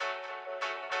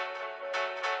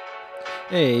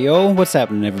Hey yo, what's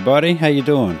happening everybody? How you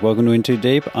doing? Welcome to In Too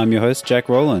Deep. I'm your host, Jack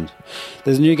Rowland.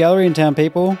 There's a new gallery in town,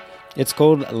 people. It's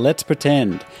called Let's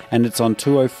Pretend, and it's on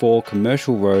 204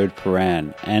 Commercial Road,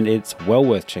 Paran, and it's well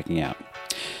worth checking out.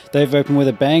 They've opened with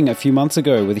a bang a few months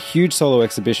ago with a huge solo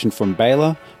exhibition from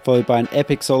Baylor, followed by an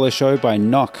epic solo show by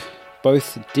Knock,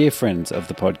 both dear friends of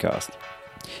the podcast.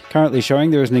 Currently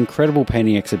showing, there is an incredible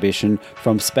painting exhibition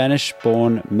from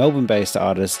Spanish-born, Melbourne-based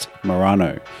artist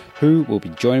Morano, who will be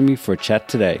joining me for a chat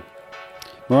today.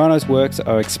 Morano's works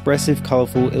are expressive,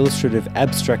 colourful, illustrative,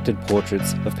 abstracted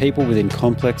portraits of people within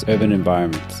complex urban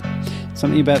environments.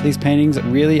 Something about these paintings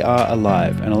really are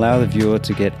alive and allow the viewer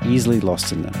to get easily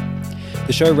lost in them.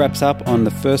 The show wraps up on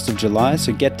the 1st of July,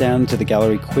 so get down to the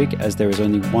gallery quick as there is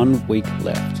only 1 week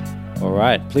left.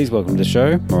 Alright, please welcome to the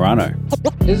show, Morano.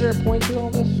 Is there a point to all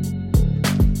this?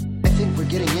 I think we're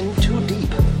getting in too deep.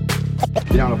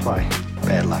 You don't apply.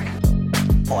 Bad luck.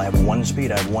 Well, I have one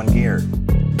speed, I have one gear.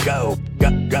 Go,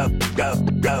 go, go, go,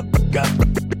 go, go,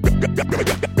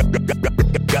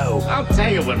 go. I'll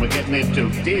tell you when we're getting in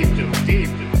too deep, too deep.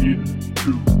 In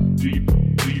too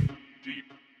deep.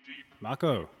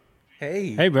 Marco. Hey.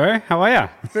 Hey bro, how are ya?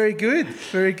 Very good.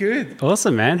 Very good.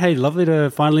 Awesome, man. Hey, lovely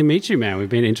to finally meet you, man. We've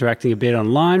been interacting a bit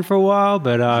online for a while,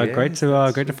 but great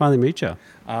to finally meet you.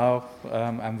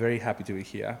 I'm very happy to be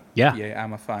here. Yeah. Yeah,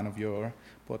 I'm a fan of your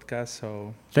podcast,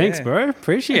 so... Thanks, yeah. bro.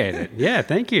 Appreciate it. Yeah,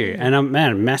 thank you. And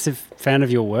man, massive fan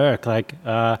of your work.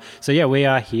 We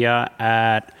are here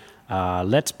at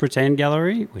Let's Pretend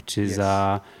Gallery, which is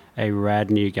a rad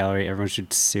new gallery everyone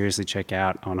should seriously check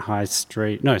out on High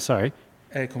Street. No, sorry.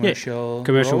 Commercial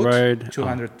Road.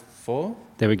 204.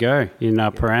 There we go, in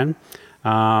Paran.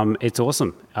 It's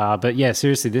awesome. But yeah,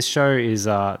 seriously, this show is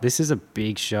this is a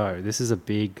big show. This is a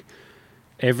big...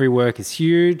 Every work is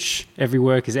huge. Every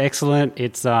work is excellent.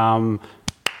 It's... Thank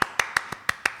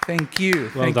you.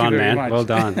 Well Thank done, you very man. much. Well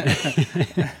done.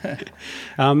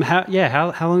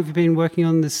 How long have you been working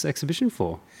on this exhibition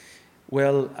for?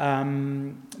 Well,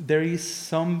 there is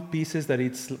some pieces that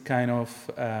it's kind of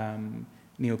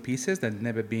new pieces that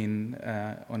never been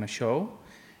on a show.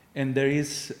 And there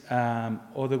is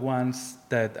other ones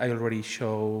that I already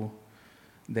show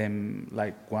them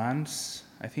like once,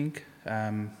 I think.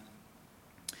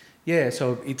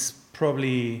 So it's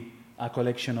probably a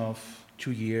collection of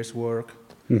 2 years' work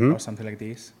or something like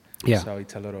this. Yeah. So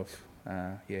it's a lot of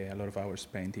hours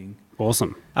painting.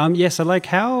 Awesome. So like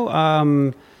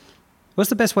how... what's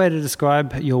the best way to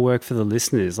describe your work for the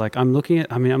listeners? Like I'm looking at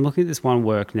this one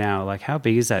work now. Like how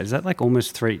big is that? Is that like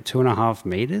almost 2.5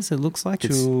 meters? It looks like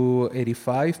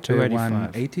 285 to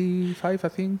 185, I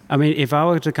think. I mean, if I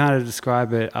were to kind of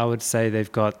describe it, I would say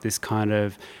they've got this kind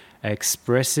of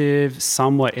expressive,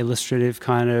 somewhat illustrative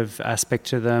kind of aspect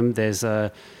to them. There's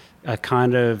a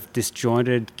kind of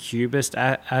disjointed cubist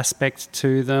aspect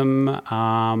to them,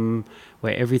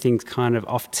 where everything's kind of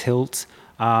off tilt.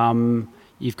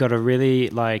 You've got a really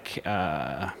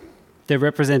they're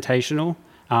representational,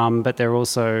 but they're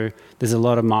also, there's a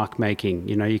lot of mark making.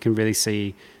 You know, you can really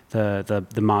see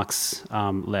the marks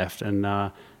left, and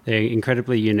they're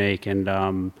incredibly unique, and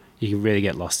you can really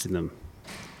get lost in them.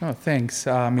 Oh, thanks.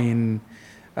 I mean,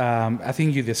 I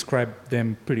think you described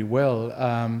them pretty well.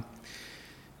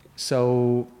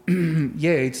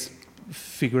 It's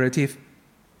figurative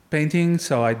painting.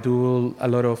 So I do a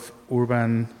lot of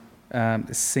urban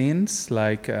scenes,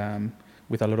 like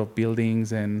with a lot of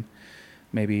buildings and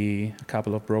maybe a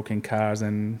couple of broken cars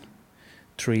and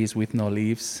trees with no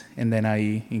leaves. And then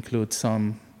I include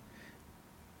some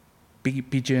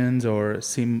pigeons or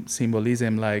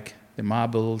symbolism like the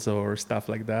marbles or stuff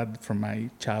like that from my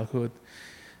childhood.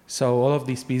 So all of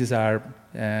these pieces are,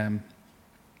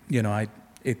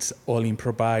 it's all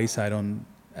improvised. I don't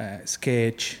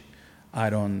sketch. I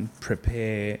don't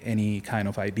prepare any kind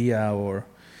of idea or...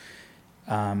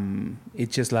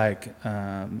 it's just like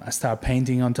I start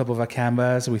painting on top of a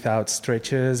canvas without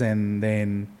stretches, and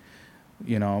then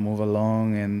move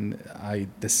along, and I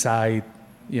decide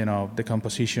the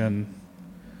composition,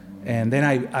 and then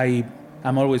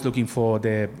I'm always looking for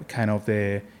the kind of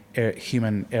the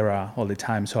human error all the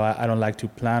time. So I don't like to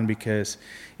plan because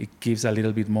it gives a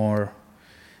little bit more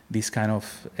this kind of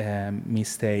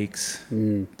mistakes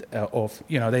of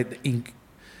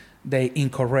they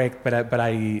incorrect, but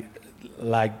I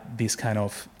like this kind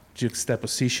of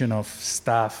juxtaposition of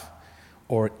stuff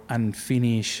or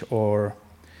unfinished, or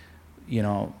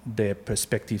the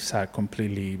perspectives are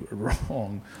completely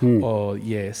wrong, or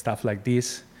stuff like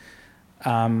this.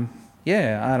 I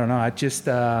don't know, I just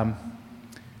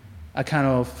I kind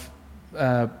of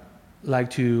like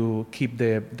to keep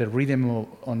the rhythm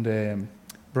on the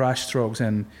brush strokes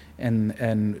and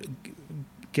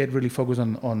get really focused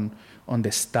on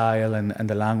the style and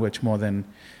the language more than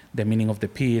the meaning of the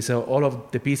piece. So all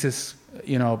of the pieces,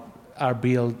 are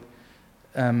built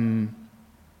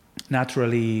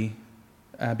naturally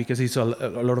because it's a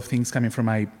lot of things coming from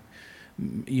my,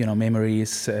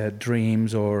 memories,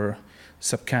 dreams, or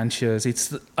subconscious.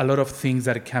 It's a lot of things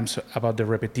that comes about the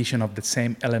repetition of the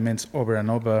same elements over and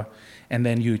over, and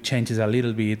then you change it a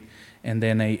little bit, and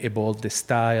then I evolve the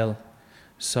style.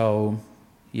 So,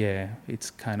 yeah,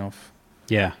 it's kind of...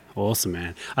 Yeah, awesome,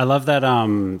 man. I love that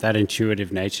that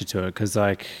intuitive nature to it, because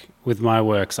like with my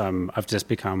works, I've just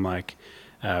become like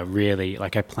really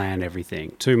like I plan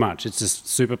everything too much. It's just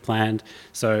super planned.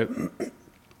 So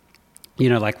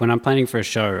like when I'm planning for a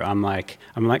show, I'm like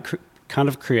kind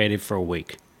of creative for a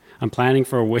week. I'm planning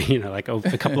for a week, like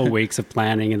a couple of weeks of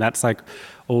planning, and that's like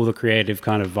all the creative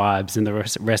kind of vibes, and the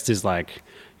rest is like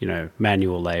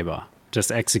manual labor,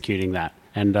 just executing that.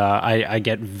 And I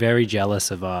get very jealous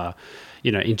of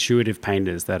intuitive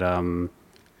painters that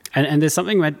and there's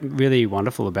something really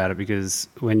wonderful about it, because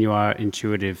when you are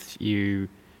intuitive, you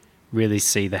really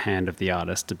see the hand of the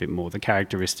artist a bit more, the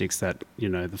characteristics that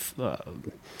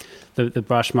the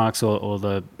brush marks or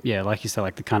the like you said,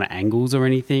 like the kind of angles or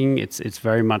anything. It's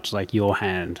very much like your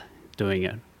hand doing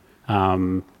it.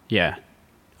 I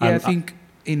think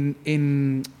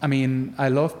I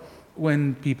love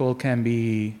when people can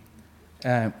be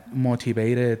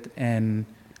motivated and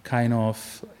kind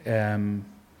of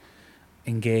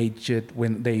engaged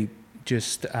when they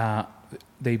just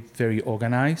they very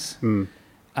organized.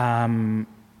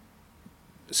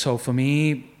 So for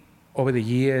me, over the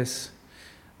years,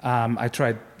 I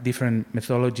tried different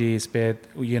methodologies, but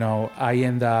I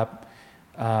end up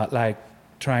like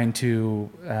trying to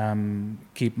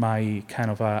keep my kind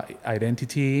of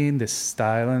identity in the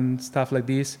style and stuff like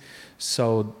this.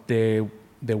 So the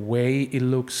way it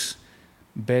looks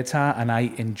better and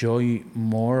I enjoy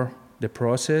more the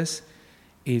process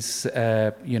is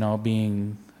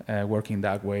being working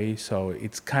that way. So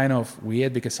it's kind of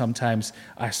weird because sometimes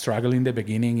I struggle in the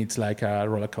beginning. It's like a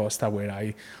roller coaster where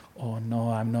I'm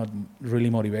not really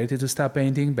motivated to start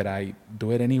painting, but I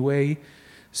do it anyway.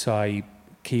 So I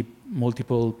keep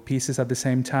multiple pieces at the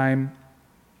same time.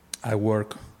 I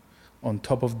work on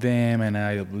top of them and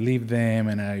I leave them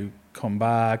and I come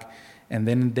back. And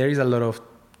then there is a lot of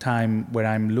time where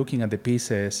I'm looking at the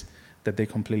pieces that they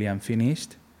completely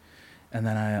unfinished. And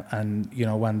then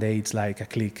one day it's like a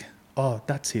click. Oh,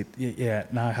 that's it. Yeah,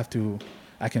 now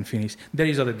I can finish. There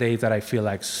is other days that I feel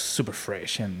like super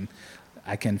fresh and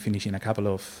I can finish in a couple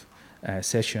of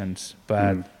sessions.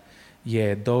 But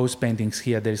those paintings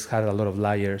here, there's had a lot of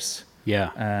layers.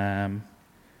 Yeah.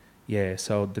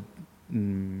 So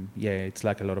it's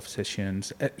like a lot of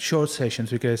sessions, short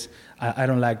sessions, because I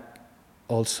don't like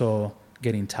also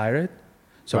getting tired.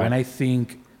 So when I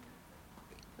think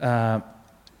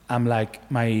I'm like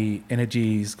my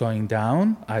energy is going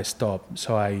down, I stop.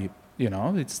 So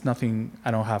it's nothing.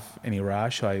 I don't have any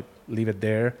rush. So I leave it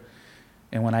there.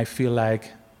 And when I feel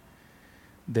like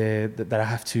that I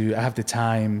have the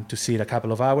time to sit a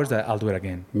couple of hours, that I'll do it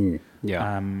again.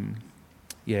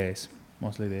 It's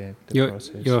mostly the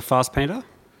process. You're a fast painter?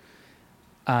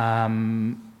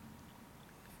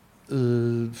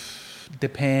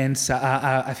 Depends.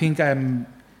 I think I'm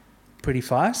pretty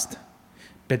fast,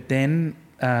 but then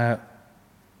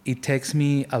it takes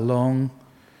me a long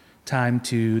time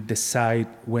to decide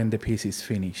when the piece is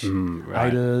finished.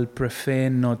 Right. I'll prefer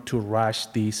not to rush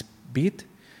this bit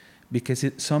because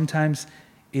sometimes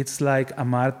it's like a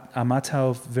matter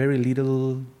of very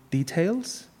little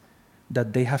details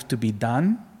that they have to be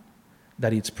done,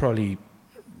 that it's probably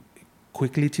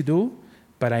quickly to do,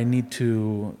 but I need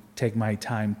to take my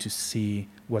time to see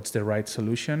what's the right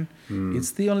solution.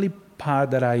 It's the only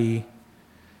part that I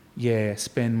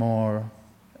spend more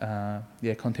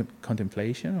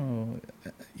contemplation or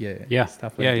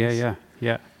stuff like this.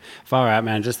 Yeah. Far out,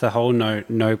 man. Just the whole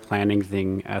no planning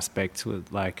thing aspect with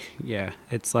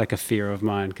it's like a fear of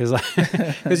mine because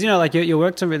like your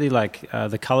works are really like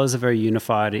the colors are very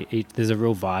unified. There's a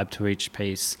real vibe to each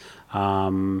piece,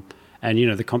 and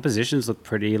the compositions look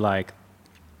pretty like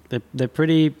they're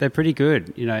pretty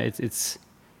good.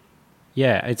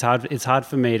 It's hard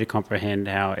for me to comprehend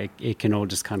how it can all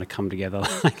just kind of come together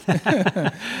like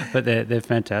that. But they're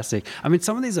fantastic. I mean,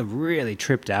 some of these are really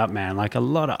tripped out, man. Like a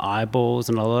lot of eyeballs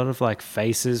and a lot of like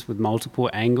faces with multiple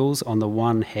angles on the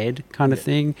one head kind of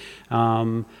thing.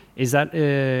 Is that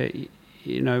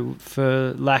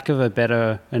for lack of a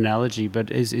better analogy,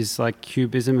 but is like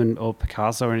Cubism or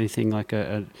Picasso or anything like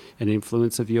an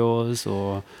influence of yours,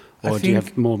 or do you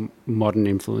have more modern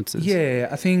influences? Yeah,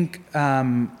 I think.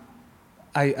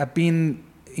 I've been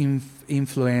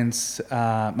influence,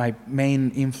 my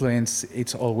main influence,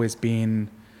 it's always been,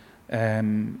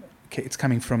 it's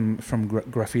coming from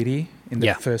graffiti in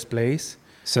the first place.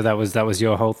 So that was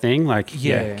your whole thing, like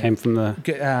came from the.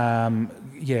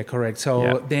 Yeah, correct.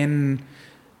 So then,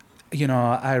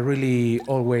 I really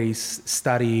always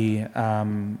study, a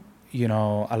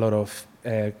lot of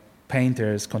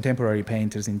painters, contemporary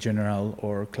painters in general,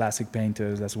 or classic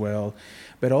painters as well.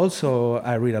 But also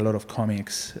I read a lot of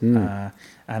comics, and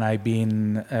I've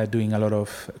been doing a lot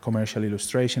of commercial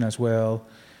illustration as well.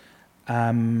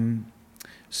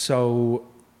 So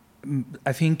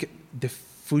I think the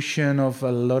fusion of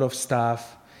a lot of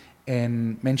stuff,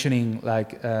 and mentioning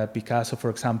like Picasso, for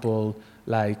example,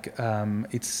 like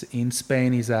it's in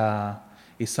Spain is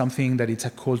something that it's a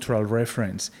cultural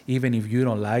reference. Even if you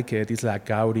don't like it, it's like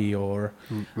Gaudi or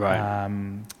I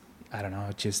don't know,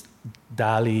 just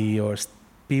Dali or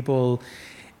people,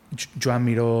 Joan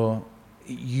Miró.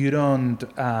 You don't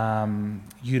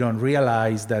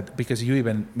realize that because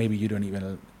maybe you don't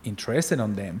even interested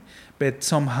on them, but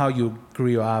somehow you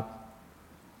grew up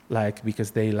like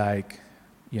because they like,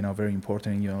 very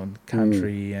important in your own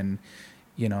country, and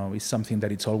it's something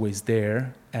that it's always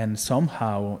there and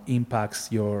somehow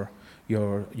impacts your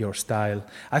style.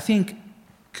 I think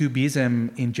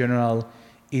Cubism in general,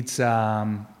 it's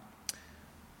kind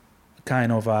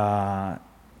of a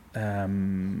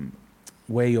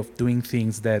way of doing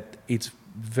things that it's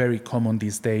very common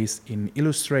these days in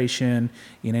illustration,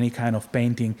 in any kind of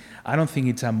painting. I don't think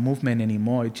it's a movement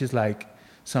anymore. It's just like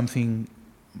something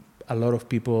a lot of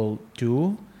people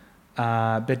do.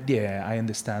 But yeah, I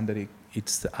understand that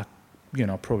it's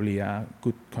probably a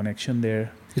good connection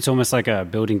there. It's almost like a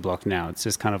building block now. It's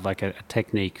just kind of like a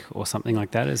technique or something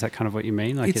like that. Is that kind of what you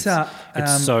mean? Like it's so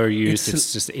used.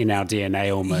 It's just in our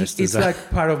DNA almost. It's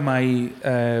like part of my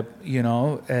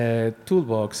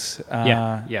toolbox.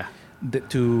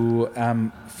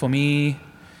 For me,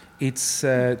 it's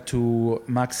to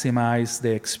maximize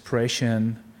the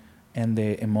expression and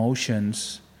the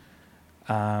emotions,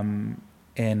 and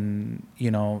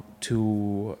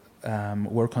to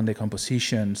work on the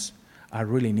compositions. I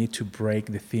really need to break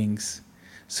the things.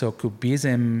 So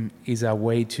Cubism is a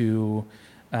way to,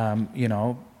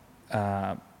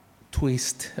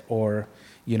 twist or,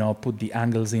 put the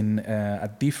angles in a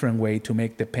different way to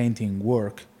make the painting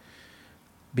work.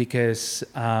 Because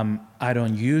I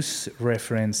don't use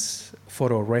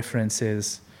photo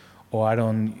references, or I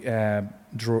don't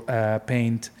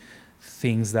paint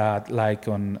things that like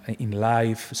in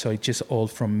life. So it's just all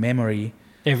from memory.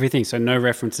 Everything, so no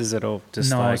references at all.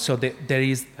 Just no, so there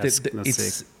is.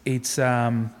 It's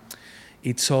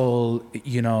all.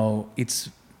 It's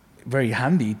very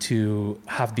handy to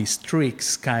have these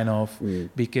tricks, kind of,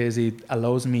 because it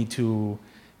allows me to,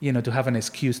 to have an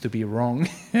excuse to be wrong.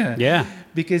 Yeah.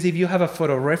 Because if you have a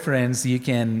photo reference, you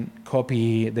can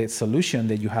copy the solution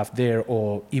that you have there,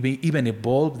 or even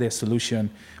evolve the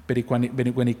solution. But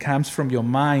when it comes from your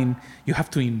mind, you have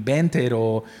to invent it,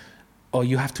 or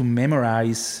you have to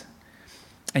memorize,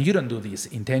 and you don't do this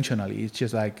intentionally. It's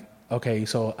just like, okay,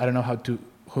 so I don't know how to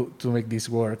make this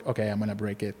work. Okay, I'm gonna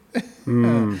break it.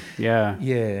 Yeah.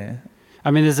 Yeah.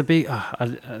 I mean, there's a big.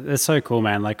 It's so cool,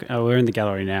 man. Like we're in the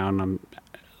gallery now, and I'm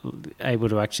able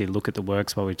to actually look at the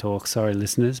works while we talk. Sorry,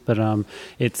 listeners, but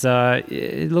it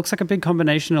looks like a big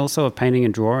combination also of painting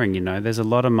and drawing. There's a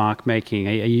lot of mark making.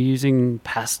 Are you using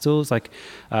pastels? Like,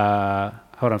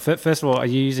 hold on. First of all, are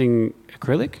you using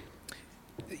acrylic?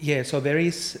 Yeah, so there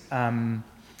is,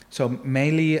 so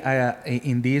mainly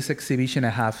in this exhibition I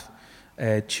have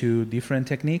two different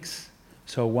techniques.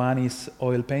 So one is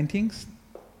oil paintings,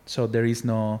 so there is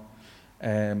no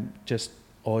just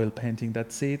oil painting,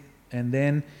 that's it. And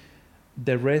then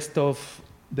the rest of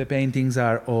the paintings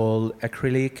are all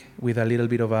acrylic with a little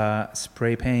bit of a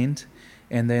spray paint.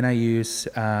 And then I use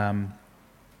a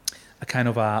kind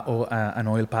of an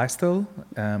oil pastel.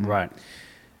 Right.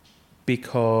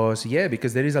 Because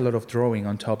there is a lot of drawing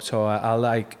on top, so I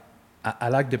like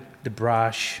the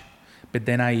brush, but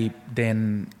then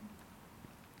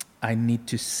I need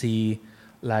to see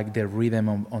like the rhythm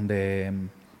on the.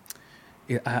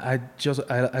 I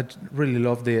really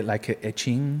love the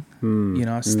etching,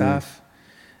 stuff,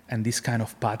 and this kind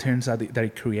of patterns that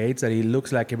it creates. That it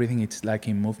looks like everything it's like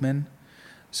in movement.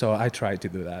 So I try to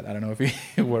do that. I don't know if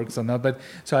it works or not, but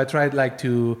so I tried like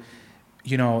to.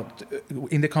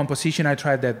 In the composition, I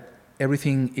tried that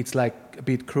everything it's like a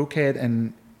bit crooked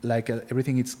and like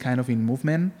everything it's kind of in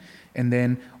movement, and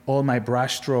then all my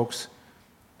brush strokes,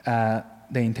 the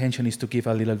intention is to give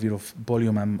a little bit of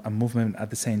volume and movement at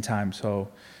the same time. So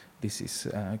this is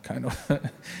kind of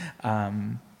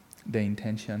the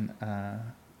intention.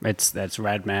 That's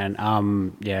rad, man.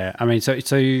 Yeah, I mean,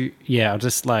 so yeah, I'll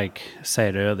just like say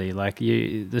it early. Like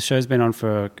the show's been on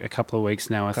for a couple of weeks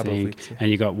now, I think, weeks, yeah.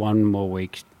 and you got one more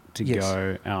week to Yes.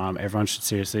 go. Everyone should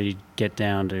seriously get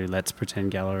down to Let's Pretend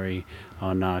Gallery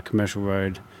on Commercial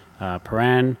Road,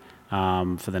 Paran,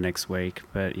 for the next week.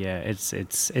 But yeah, it's a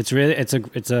real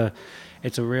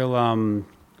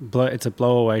it's a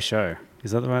blow away show.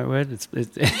 Is that the right word? It's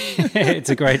it's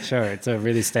a great show. It's a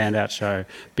really standout show.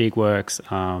 Big works.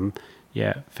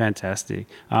 Yeah, fantastic.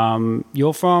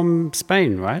 You're from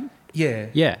Spain, right? Yeah.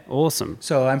 Yeah, awesome.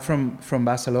 So I'm from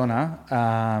Barcelona.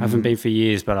 I haven't been for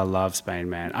years, but I love Spain,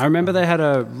 man. I remember they had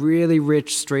a really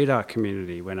rich street art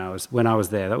community when I was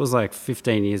there. That was like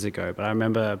 15 years ago. But I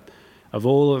remember, of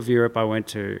all of Europe I went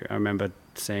to, I remember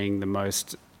seeing the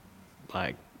most,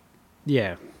 like,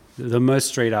 yeah, the most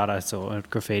street art I saw at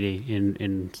graffiti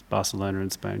in Barcelona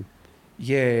and Spain.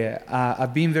 Yeah,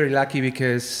 I've been very lucky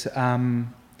because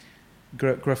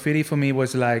graffiti for me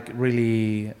was like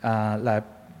really like,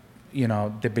 you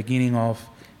know, the beginning of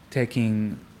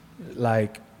taking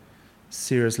like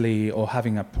seriously or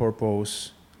having a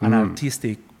purpose, an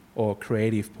artistic or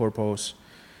creative purpose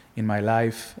in my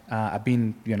life. I've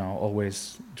been, you know,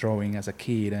 always drawing as a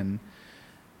kid and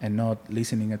not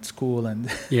listening at school and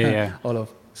Yeah. all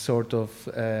of sort of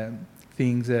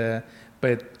things.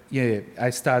 But yeah,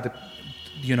 I started,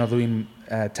 you know, doing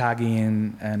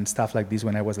tagging and stuff like this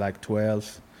when I was like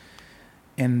 12.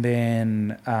 And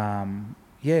then,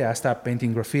 I started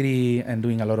painting graffiti and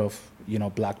doing a lot of, you know,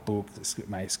 black book,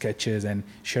 my sketches and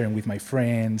sharing with my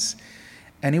friends.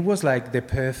 And it was like the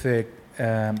perfect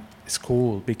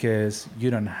school because you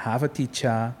don't have a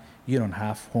teacher, you don't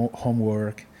have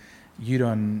homework, you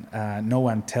don't, no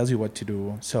one tells you what to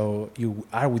do. So you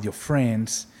are with your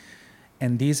friends,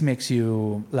 and this makes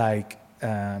you like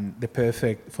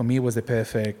for me it was the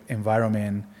perfect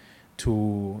environment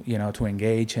to, you know, to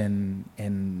engage and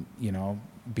you know,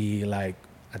 be like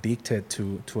addicted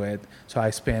to it. So I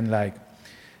spent like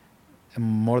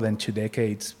more than 2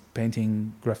 decades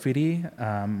painting graffiti.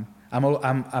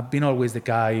 I've been always the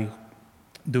guy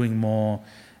doing more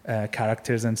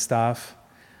characters and stuff.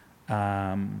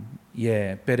 But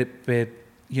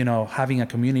you know, having a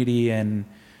community and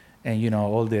you know,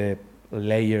 all the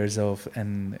layers of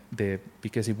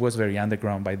because it was very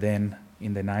underground by then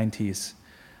in the 90s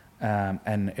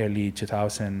and early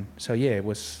 2000. So yeah, it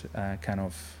was kind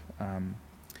of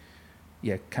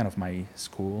my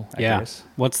school, I guess.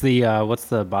 What's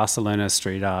the Barcelona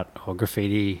street art or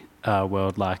graffiti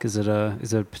world like? Is it a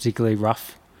particularly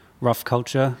rough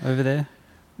culture over there?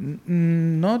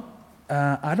 Not.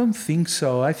 I don't think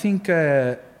so. I think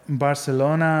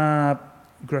Barcelona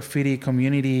graffiti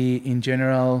community in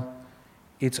general,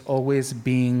 it's always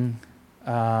been.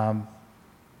 I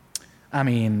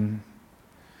mean,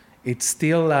 it's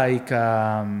still like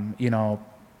you know,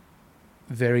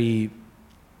 there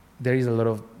is a lot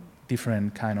of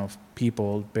different kind of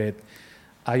people, but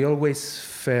I always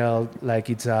felt like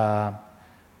it's a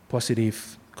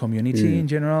positive community in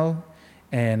general,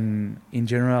 and in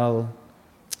general,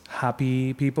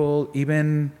 happy people.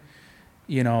 Even,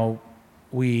 you know,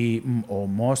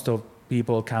 most of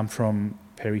people come from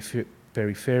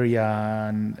peripheria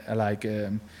and like,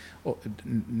 you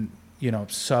know,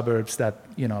 suburbs that,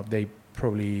 you know, they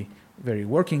probably very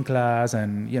working class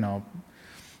and, you know,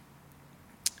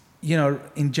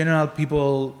 in general,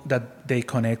 people that they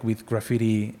connect with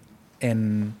graffiti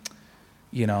and,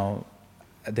 you know,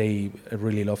 they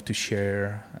really love to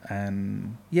share.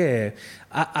 And yeah,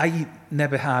 I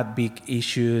never had big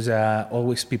issues,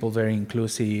 always people very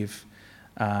inclusive.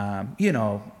 You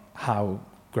know how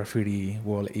graffiti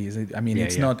world is. I mean,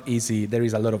 it's not easy. There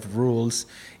is a lot of rules.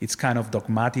 It's kind of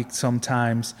dogmatic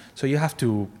sometimes. So you have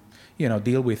to, you know,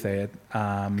 deal with it.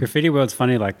 Graffiti world's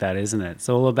funny like that, isn't it? It's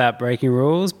all about breaking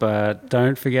rules, but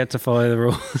don't forget to follow the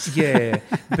rules. Yeah,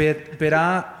 but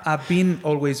I've been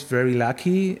always very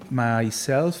lucky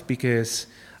myself because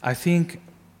I think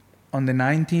on the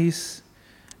 90s,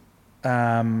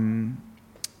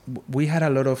 we had a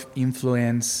lot of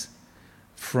influence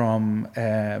from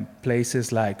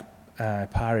places like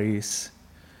Paris.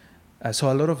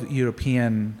 So a lot of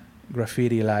European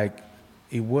graffiti, like,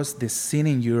 it was, the scene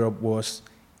in Europe was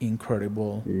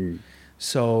incredible.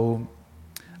 So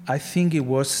I think it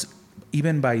was,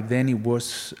 even by then it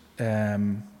was, I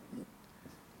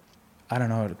don't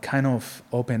know, kind of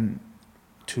open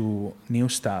to new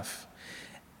stuff.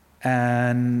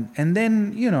 And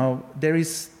then, you know, there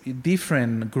is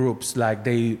different groups, like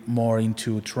they more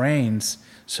into trains.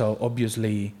 So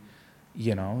obviously,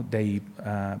 you know, they,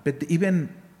 but even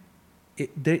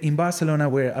in Barcelona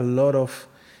were a lot of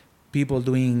people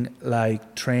doing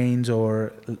like trains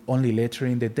or only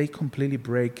lettering, that they completely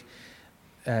break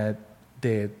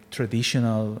the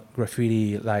traditional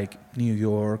graffiti like New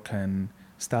York and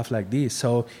stuff like this.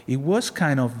 So it was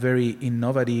kind of very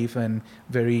innovative and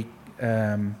very,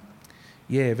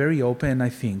 very open, I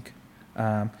think.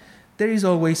 There is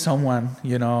always someone,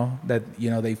 that,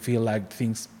 they feel like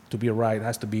things to be right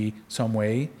has to be some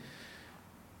way.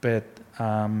 But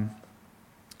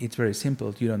it's very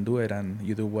simple. You don't do it, and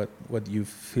you do what you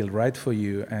feel right for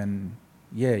you. And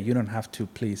you don't have to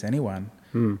please anyone.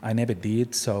 I never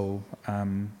did. So,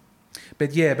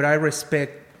 but I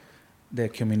respect the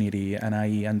community, and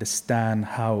I understand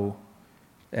how,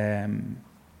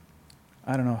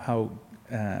 how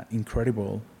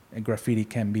incredible graffiti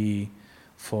can be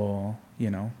for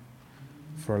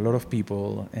a lot of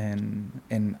people,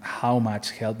 and how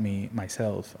much helped me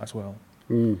myself as well.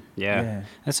 Yeah.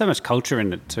 There's so much culture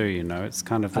in it too, It's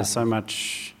kind of, there's so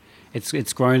much,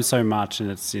 it's grown so much, and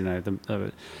it's,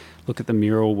 look at the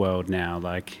mural world now,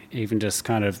 like even just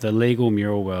kind of the legal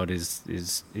mural world is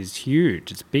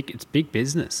huge. It's big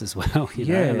business as well,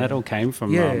 and that all came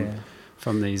from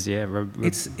these,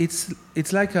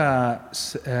 It's like a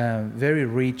very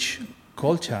rich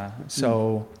culture.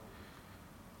 So,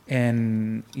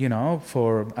 and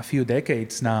for a few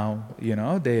decades now,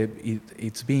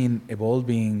 it's been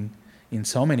evolving in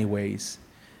so many ways,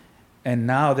 and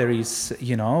now there is,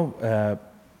 I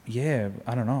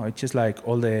don't know. It's just like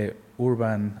all the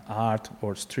urban art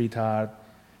or street art.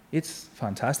 It's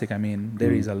fantastic. I mean,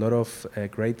 there is a lot of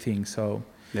great things. So.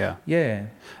 Yeah.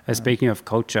 Speaking of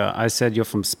culture, I said you're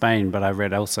from Spain, but I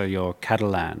read also you're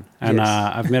Catalan, and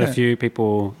Yes. I've met a few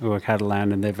people who are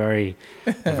Catalan, and they're very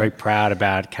proud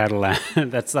about Catalan.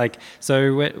 That's like,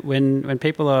 so when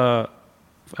people are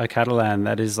Catalan,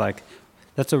 that is like,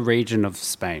 that's a region of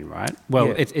Spain, right?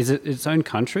 Well, is it its own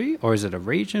country, or is it a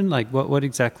region? Like what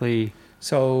exactly?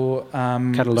 So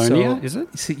Catalonia, is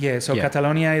it? So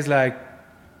Catalonia is like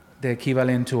the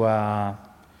equivalent to a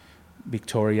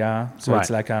Victoria. So it's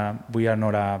like we are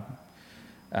not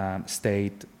a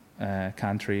state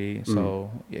country.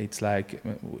 So it's like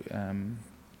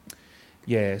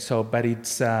So, but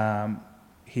it's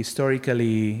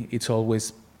historically it's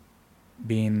always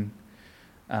been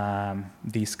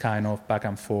this kind of back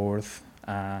and forth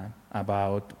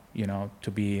about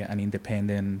to be an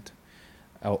independent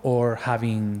or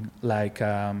having like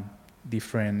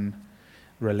different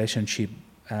relationship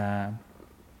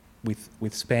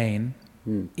with Spain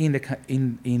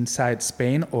inside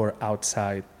Spain or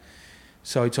outside.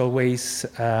 So it's always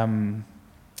a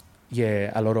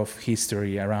lot of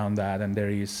history around that, and there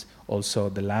is also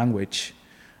the language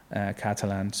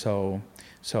Catalan. So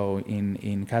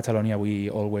in Catalonia we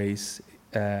always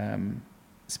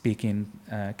speak in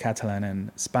Catalan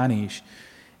and Spanish,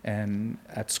 and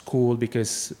at school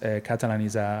because Catalan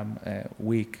is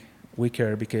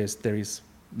weaker because there is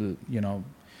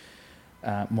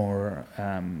more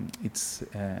it's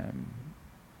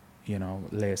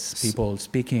less people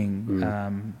speaking.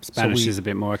 Spanish is a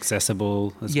bit more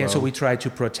accessible as well. So we try to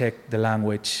protect the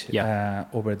language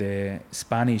over the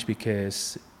Spanish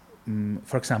because,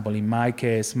 for example, in my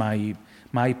case, my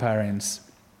parents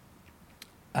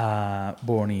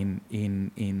born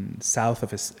in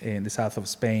the south of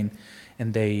Spain,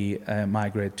 and they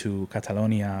migrated to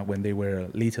Catalonia when they were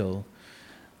little.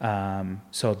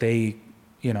 So they,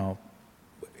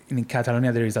 in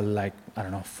Catalonia there is 40%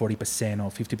 or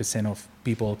 50% of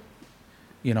people,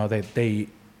 that they,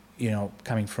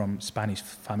 coming from Spanish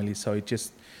families. So it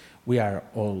just, we are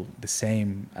all the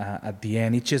same at the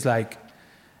end. It's just like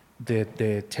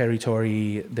the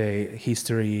territory, the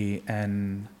history,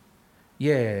 and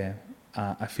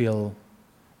I feel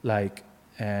like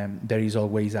there is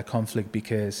always a conflict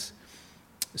because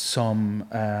some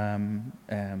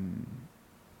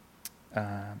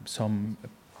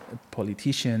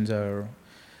politicians or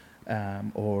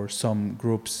some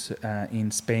groups in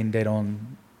Spain, they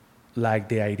don't like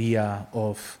the idea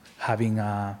of having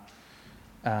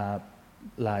other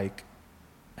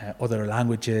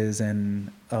languages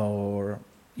or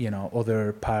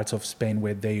other parts of Spain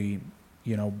where they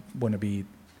want to be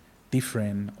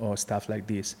different or stuff like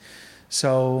this.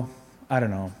 So I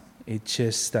don't know. It's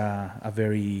just a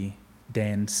very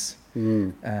dense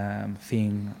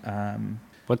thing.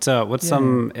 What's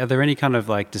some? Are there any kind of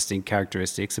like distinct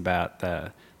characteristics about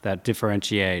that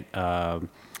differentiate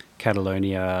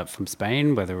Catalonia from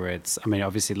Spain? Whether it's,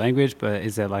 obviously language, but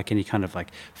is there like any kind of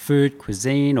like food,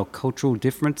 cuisine, or cultural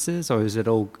differences, or is it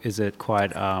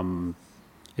quite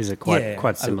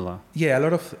quite similar? A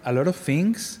lot of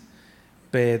things,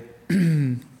 but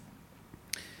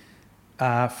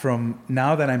From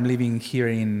now that I'm living here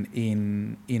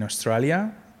in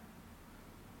Australia,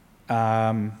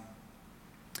 I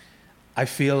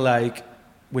feel like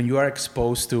when you are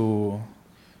exposed to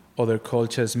other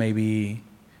cultures, maybe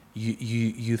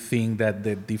you think that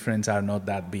the difference are not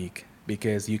that big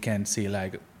because you can see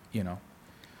like, you know,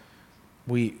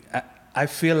 I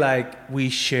feel like we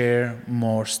share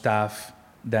more stuff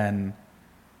than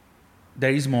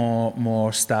there is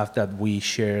more stuff that we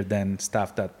share than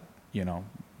stuff that, you know,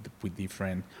 we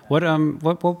different. What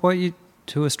you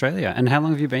to Australia, and how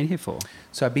long have you been here for?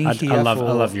 So I've been here. I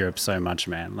love Europe so much,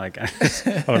 man. Like, I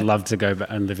would love to go back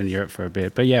and live in Europe for a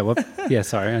bit. But yeah,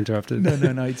 sorry, I interrupted.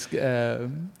 No, it's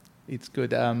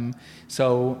good.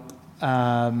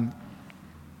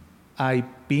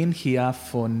 I've been here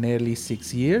for nearly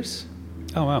 6 years.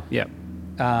 Oh wow, yeah.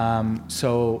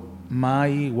 So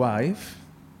my wife,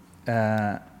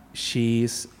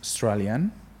 she's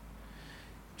Australian.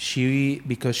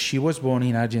 Because she was born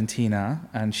in Argentina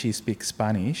and she speaks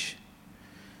Spanish.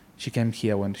 She came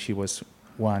here when she was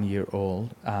 1 year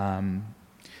old.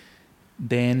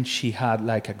 Then she had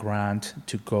like a grant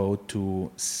to go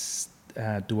to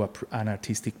do an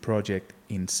artistic project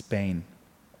in Spain,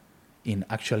 in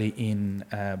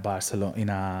Barcelona, in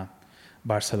a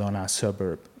Barcelona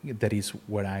suburb. That is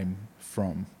where I'm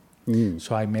from.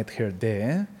 So I met her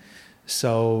there.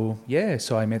 So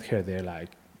I met her there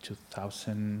like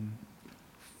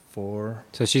 2004.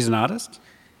 So she's an artist?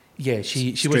 Yeah,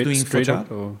 she was doing street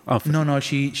art or no,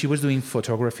 she was doing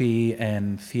photography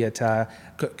and theater,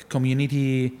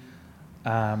 community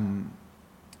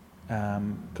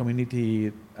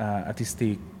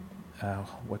artistic.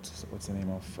 What's the name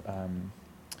of?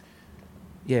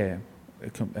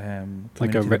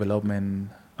 Community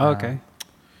development. Oh, okay.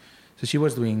 So she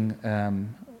was doing.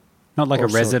 Not like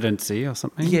also, a residency or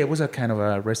something? Yeah, it was a kind of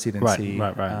a residency.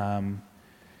 Right.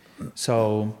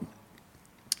 So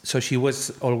she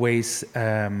was always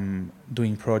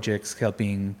doing projects,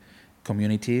 helping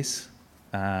communities,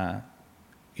 going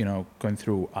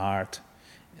through art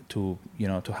to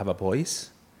have a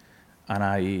voice.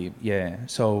 And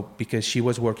so because she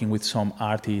was working with some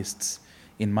artists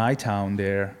in my town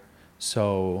there,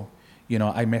 so,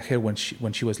 I met her when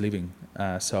she was living.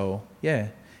 And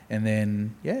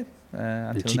then,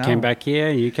 until she now. came back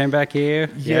here, you came back here.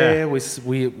 Yeah, we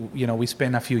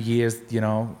spent a few years,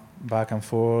 back and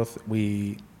forth.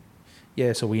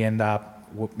 So we end up,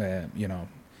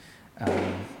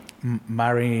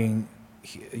 marrying,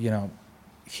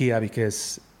 here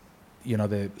because,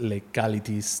 the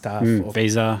legality stuff. Of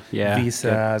Visa,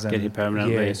 visas. Get here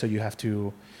permanently. Yeah, so you have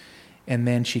to. And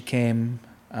then she came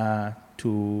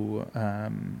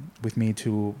with me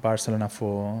to Barcelona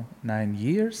for 9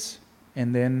 years.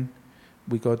 And then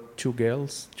we got two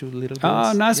little girls.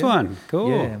 Oh, nice one. Cool.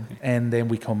 Yeah. And then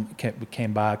we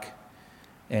came back,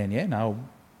 and now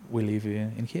we live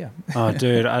in here. Oh,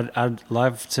 dude, I'd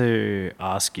love to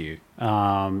ask you.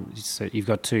 So you've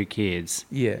got 2 kids.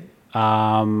 Yeah.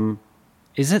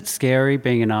 Is it scary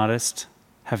being an artist,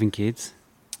 having kids?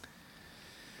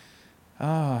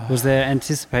 Was there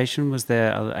anticipation? Was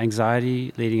there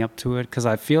anxiety leading up to it? Because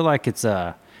I feel like it's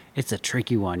a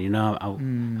tricky one,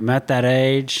 I'm at that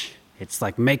age. It's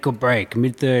like make or break,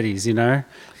 mid-30s,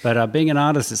 But being an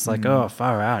artist, it's like,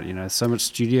 far out, so much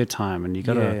studio time, and you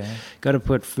gotta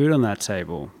put food on that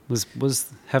table. Was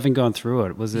having gone through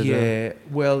it, was it? Yeah.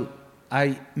 Well,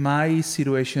 my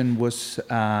situation was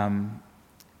a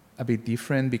bit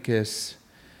different because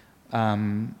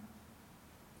when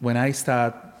I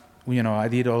start, I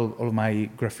did all my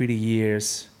graffiti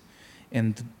years,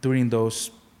 and during those,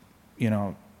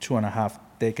 2.5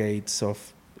 decades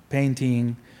of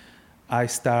painting, I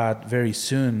start very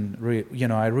soon.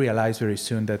 I realized very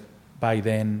soon that by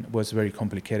then was very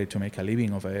complicated to make a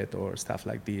living of it or stuff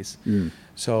like this.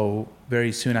 So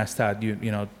very soon I started,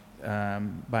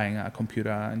 buying a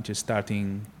computer and just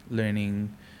starting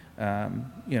learning,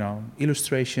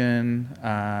 illustration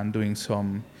and doing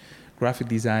some graphic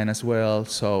design as well.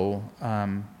 So,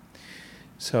 I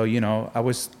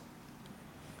was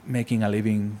making a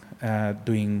living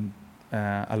doing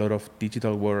a lot of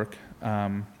digital work.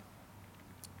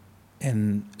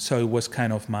 And so it was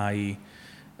kind of my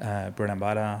bread and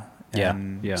butter.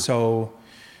 Yeah. So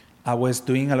I was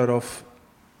doing a lot of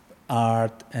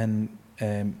art and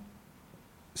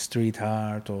street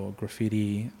art or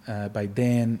graffiti by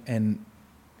then, and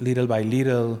little by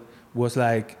little was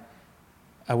like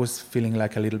I was feeling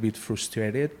like a little bit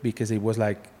frustrated because it was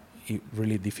like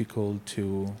really difficult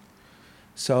to.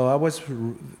 So I was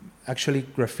actually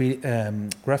graphic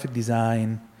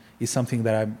design is something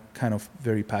that I'm kind of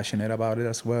very passionate about it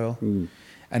as well.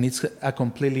 And it's a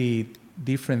completely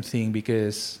different thing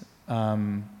because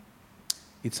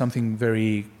it's something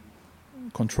very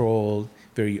controlled,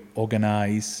 very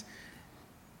organized.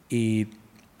 It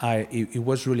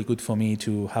was really good for me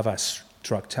to have a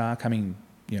structure coming,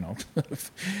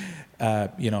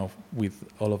 with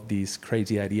all of these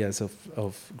crazy ideas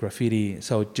of graffiti.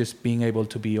 So just being able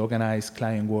to be organized,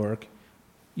 client work,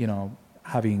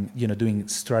 having, doing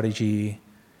strategy.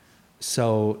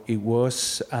 So it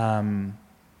was, helped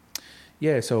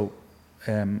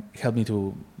me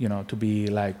to, to be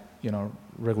like,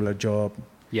 regular job.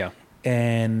 Yeah.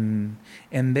 And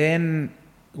then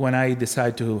when I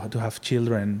decided to have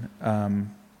children,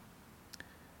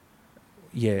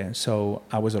 so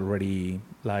I was already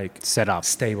like Set up.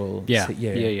 stable. Yeah.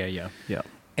 Yeah. Yeah.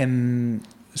 And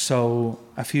so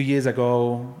a few years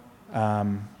ago,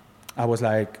 I was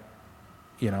like,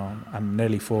 I'm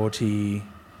nearly 40.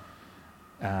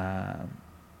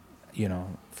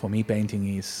 For me,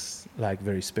 painting is like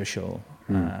very special.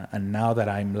 And now that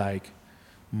I'm like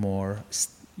more,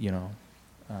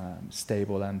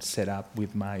 stable and set up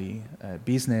with my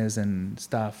business and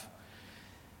stuff,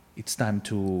 it's time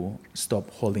to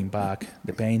stop holding back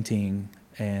the painting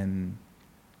and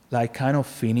like kind of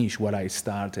finish what I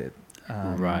started.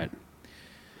 Right.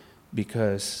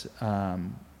 Because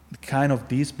kind of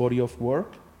this body of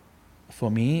work,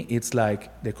 for me, it's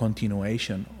like the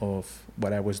continuation of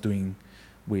what I was doing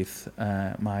with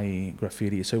my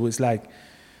graffiti. So it was like,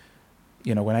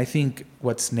 when I think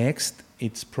what's next,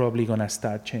 it's probably gonna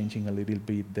start changing a little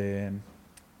bit the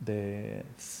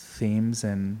themes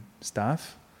and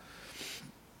stuff.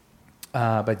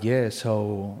 But yeah,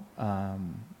 so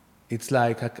it's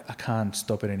like I can't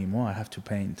stop it anymore. I have to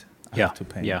paint. I have to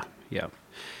paint. Yeah.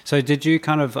 So did you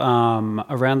kind of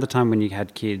around the time when you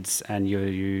had kids and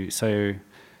so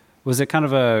was it kind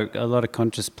of a lot of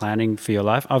conscious planning for your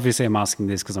life? Obviously, I'm asking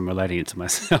this because I'm relating it to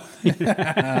myself.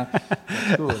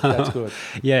 That's good.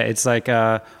 Yeah, it's like,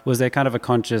 was there kind of a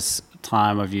conscious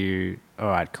time of you, all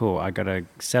right, cool, I got to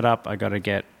set up, I got to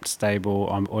get stable,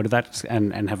 or did that,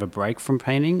 and have a break from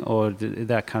painting, or did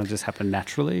that kind of just happen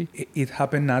naturally? It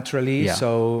happened naturally. Yeah.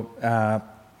 So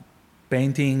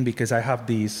painting, because I have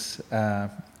this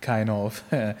kind of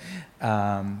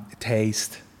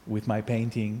taste with my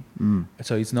painting,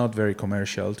 so it's not very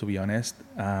commercial, to be honest.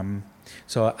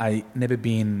 So I never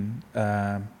been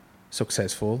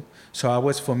successful.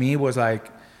 So for me, it was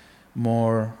like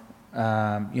more,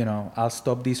 I'll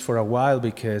stop this for a while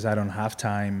because I don't have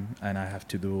time and I have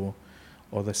to do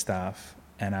other stuff.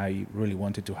 And I really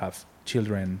wanted to have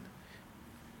children.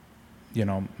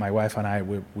 My wife and I,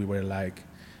 we were like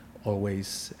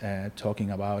always talking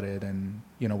about it, and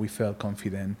we felt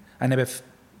confident. I never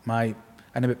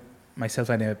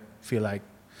feel like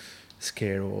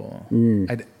scared or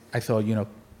I thought,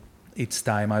 it's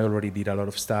time. I already did a lot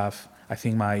of stuff. I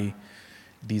think my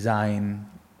design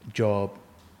job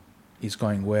is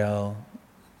going well.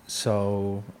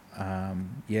 So I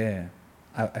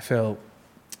felt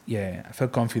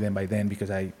confident by then because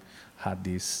I had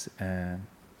this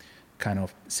kind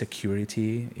of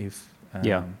security.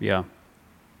 It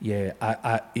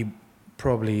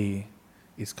probably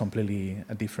is completely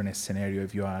a different scenario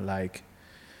if you are like,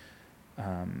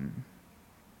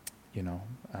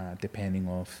 depending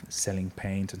of selling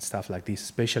paint and stuff like this,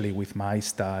 especially with my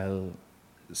style.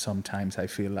 Sometimes I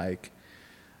feel like,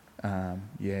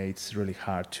 it's really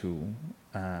hard to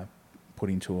put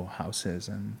into houses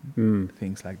and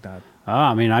things like that. Oh,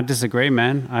 I mean, I disagree,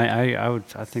 man. I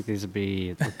think these would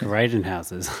be great in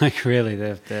houses. Like, really,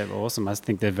 they're awesome. I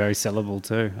think they're very sellable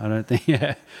too. I don't think,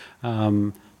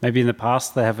 maybe in the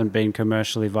past they haven't been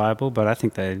commercially viable, but I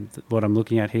think what I'm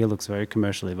looking at here looks very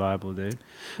commercially viable, dude.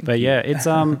 But yeah, it's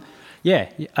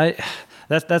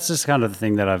that's just kind of the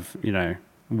thing that I've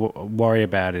worry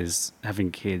about is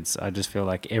having kids. I just feel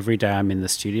like every day I'm in the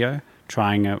studio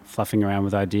fluffing around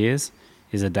with ideas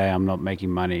is a day I'm not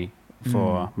making money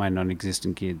for my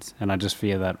non-existent kids, and I just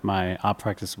fear that my art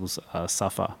practice will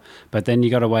suffer. But then you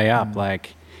got to weigh up,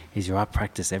 like, is your art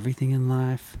practice everything in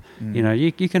life?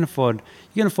 You can afford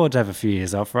to have a few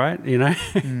years off, right?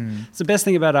 It's the best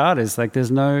thing about art is like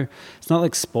it's not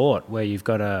like sport where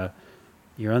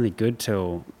you're only good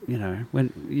till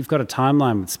when you've got a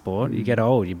timeline with sport. You get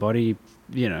old, your body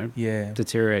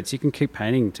deteriorates. You can keep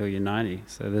painting till you're 90,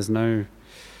 so there's no.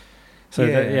 So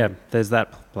there's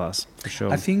that plus for sure.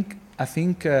 I think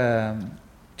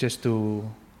just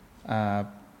to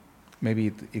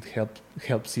maybe it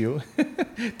helps you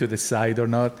to decide or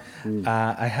not.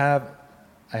 I had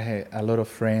a lot of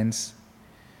friends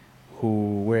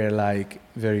who were like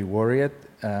very worried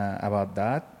about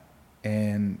that,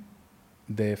 and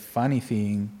the funny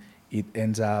thing, it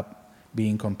ends up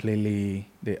being completely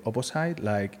the opposite.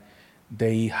 Like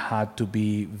they had to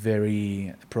be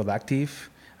very productive,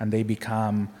 and they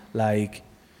become like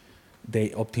they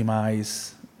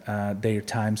optimize their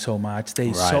time so much.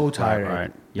 They're so tired.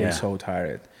 Right. Yeah. They're so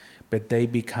tired, but they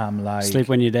become like Sleep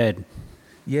when you're dead.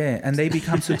 yeah, and they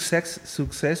become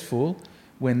successful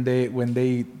when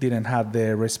they didn't have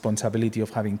the responsibility of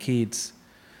having kids.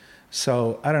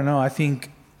 So I don't know. I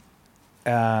think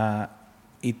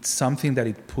it's something that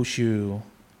it push your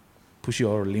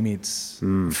limits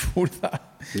for that.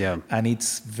 Yeah. And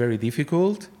it's very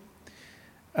difficult,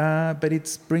 but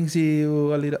it brings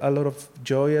you a lot of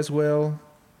joy as well.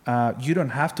 You don't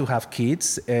have to have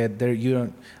kids. There, you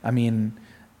don't. I mean,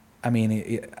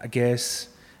 I guess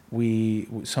we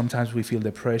sometimes we feel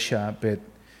the pressure, but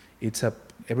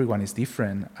everyone is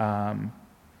different.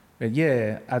 But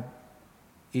yeah,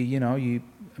 you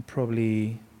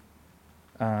probably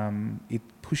it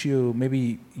push you.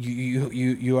 Maybe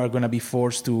you are gonna be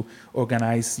forced to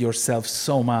organize yourself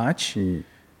so much,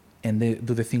 and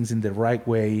do the things in the right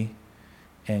way,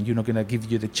 and you're not gonna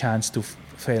give you the chance to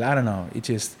fail. I don't know. It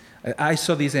just I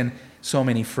saw this in so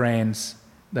many friends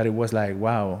that it was like,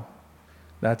 wow,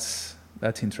 that's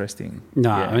interesting. No,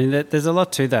 Yeah. I mean, there's a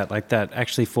lot to that, like that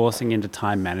actually forcing into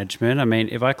time management. I mean,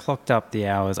 if I clocked up the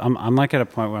hours, I'm like at a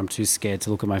point where I'm too scared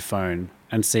to look at my phone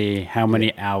and see how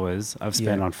many hours I've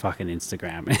spent Yeah. on fucking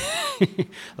Instagram.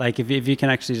 Like if you can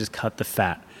actually just cut the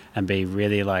fat and be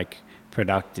really like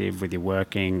productive with your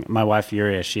working. My wife,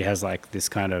 Yuria, she has like this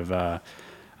kind of, I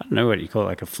don't know what you call it,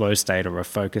 like a flow state or a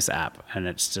focus app. And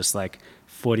it's just like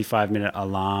 45-minute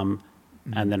alarm,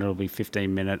 and then it'll be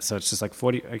 15 minutes. So it's just like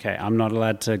 40. Okay, I'm not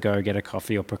allowed to go get a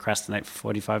coffee or procrastinate for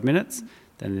 45 minutes.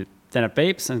 Then it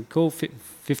beeps and cool,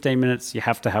 15 minutes you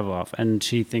have to have off. And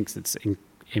she thinks it's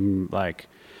like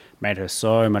made her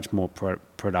so much more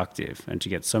productive, and to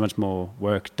get so much more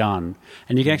work done.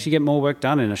 And you can actually get more work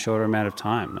done in a shorter amount of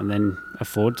time, and then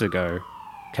afford to go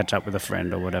catch up with a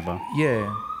friend or whatever.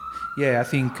 Yeah, I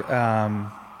think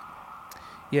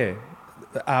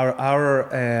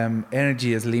our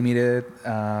energy is limited,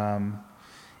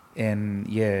 and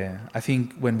yeah, I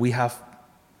think when we have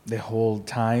the whole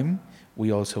time,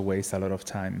 we also waste a lot of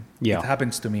time. Yeah. It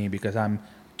happens to me because I'm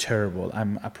terrible.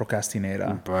 I'm a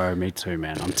procrastinator. Bro, me too,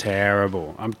 man. I'm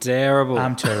terrible. I'm terrible.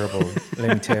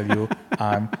 Let me tell you,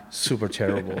 I'm super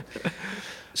terrible.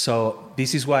 So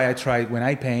this is why I try when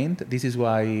I paint. This is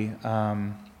why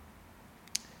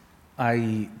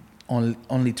I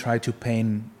only try to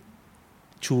paint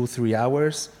 2-3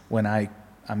 hours when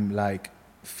I'm like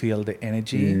feel the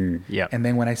energy. Yeah. And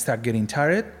then when I start getting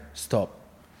tired, stop.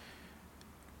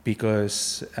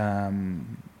 Because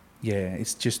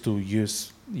it's just to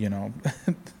use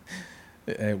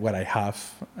what I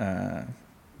have.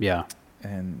 Yeah.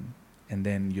 And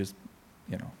then just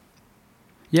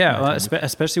Yeah, well,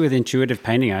 especially with intuitive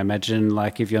painting, I imagine,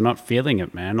 like if you're not feeling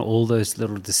it, man, all those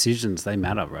little decisions, they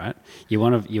matter, right? You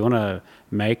want to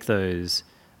make those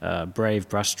brave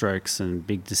brushstrokes and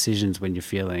big decisions when you're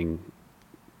feeling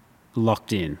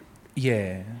locked in.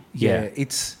 Yeah. Yeah.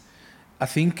 It's, I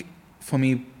think for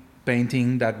me,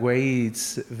 painting that way,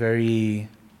 it's very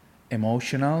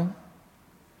emotional,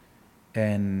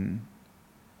 and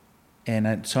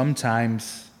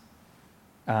sometimes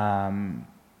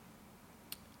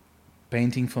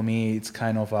painting for me, it's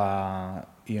kind of a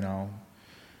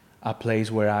place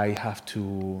where I have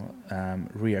to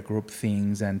regroup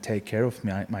things and take care of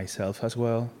myself as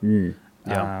well.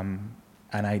 Yeah.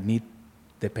 And I need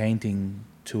the painting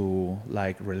to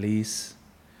like release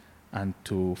and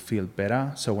to feel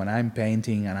better. So when I'm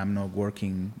painting and I'm not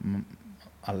working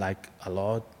like a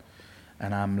lot,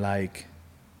 and I'm like,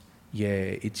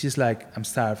 it's just like I'm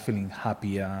start feeling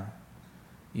happier.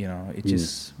 It's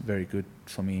just very good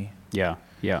for me. Yeah.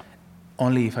 Yeah.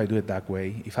 Only if I do it that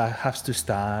way. If I have to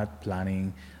start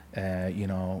planning,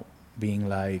 being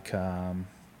like a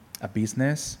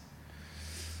business,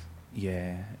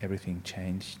 everything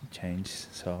change.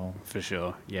 So For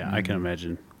sure. Yeah, I can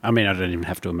imagine. I mean, I don't even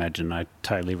have to imagine. I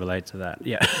totally relate to that.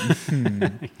 Yeah.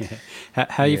 Yeah.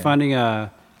 How are you finding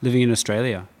living in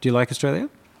Australia? Do you like Australia?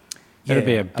 That'd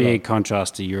be a big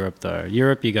contrast to Europe, though.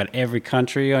 Europe, you got every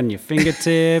country on your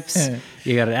fingertips.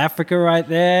 You got Africa right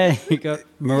there. You got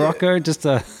Morocco just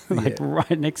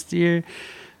right next to you.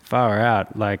 Far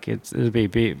out. Like it'll be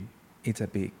big. It's a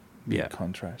big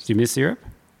contrast. Do you miss Europe?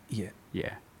 Yeah.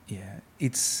 Yeah. Yeah.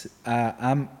 It's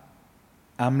I'm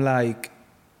like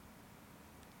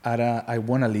I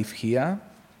want to live here,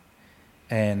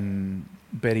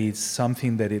 but it's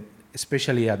something that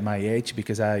especially at my age,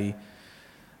 because I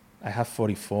have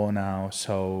 44 now,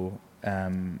 so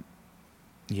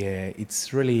Yeah,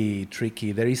 it's really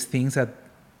tricky. There is things that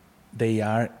they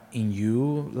are in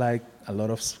you, like a lot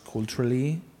of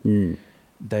culturally,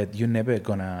 that you're never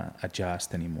gonna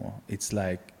adjust anymore. It's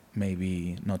like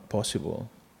maybe not possible.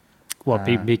 What,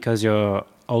 because you're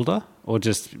older, or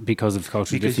just because of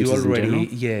cultural Because you differences already, in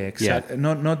general? yeah, exactly.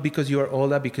 Not because you are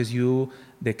older, because the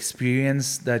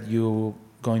experience that you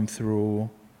going through,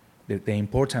 the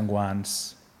important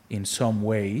ones, in some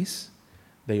ways,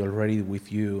 they already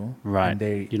with you. Right. And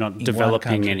they You're not in one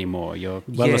developing country. anymore. You're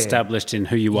well Yeah. established in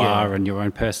who you Yeah. are and your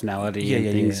own personality and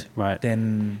things. Right.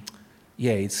 Then,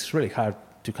 yeah, it's really hard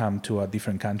to come to a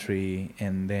different country,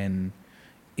 and then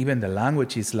even the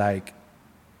language is like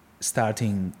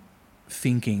starting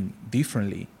thinking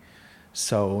differently.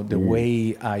 So the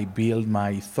way I build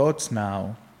my thoughts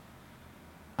now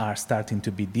are starting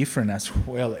to be different as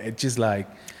well. It's just like,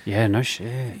 Yeah, no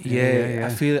shit. yeah.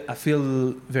 I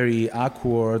feel very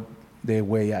awkward the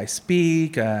way I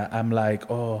speak. I'm like,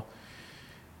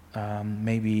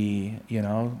 maybe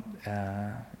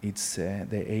it's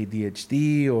the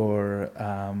ADHD, or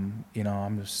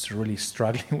I'm just really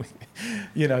struggling with.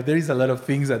 There is a lot of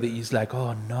things that is like,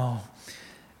 oh no,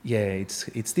 yeah,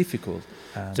 it's difficult.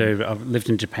 So I've lived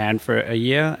in Japan for a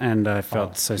year, and I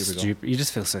felt so here we go. stupid. You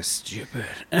just feel so stupid.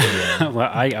 Well,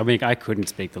 I mean, I couldn't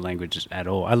speak the language at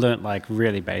all. I learnt like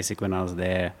really basic when I was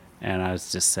there, and I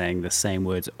was just saying the same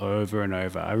words over and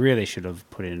over. I really should have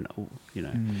put in,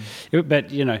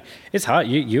 but it's hard.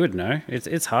 You would know.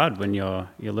 It's hard when you're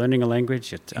learning a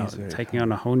language. You're taking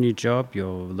on a whole new job.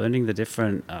 You're learning the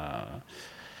different.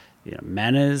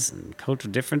 Manners and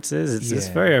cultural differences. It's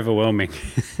very overwhelming.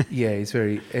 Yeah,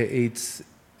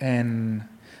 and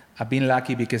I've been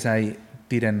lucky because I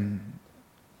didn't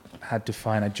had to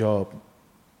find a job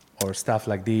or stuff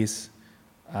like this.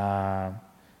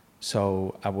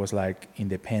 So I was like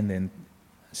independent.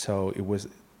 So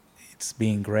it's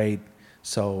been great.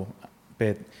 So,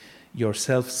 but your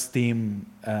self-esteem,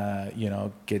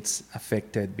 gets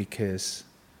affected because,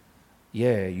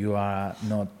 you are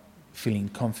not feeling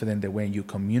confident the way you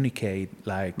communicate,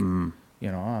 like,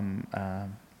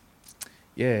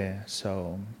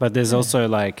 so. But there's also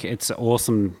like, it's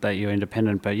awesome that you're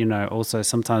independent, but also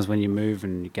sometimes when you move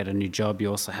and you get a new job, you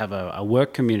also have a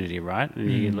work community, right?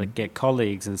 And you like get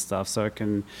colleagues and stuff, so it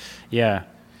can,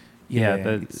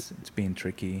 it's been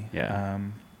tricky. Yeah.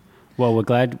 Well, we're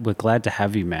glad to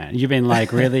have you, man. You've been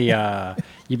like really,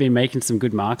 you've been making some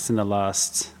good marks in the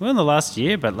last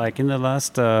year, but like in the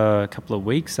last couple of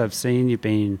weeks, I've seen you've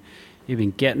been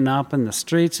getting up in the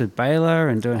streets with Bela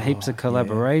and doing heaps of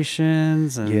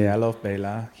collaborations. And I love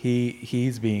Bela.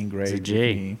 He's been great. He's a G.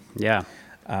 With me. Yeah.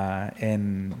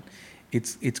 And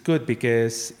it's good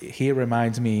because he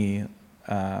reminds me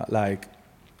like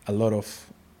a lot of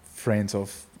friends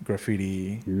of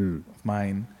graffiti of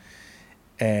mine.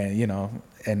 And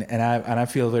and I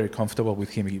feel very comfortable with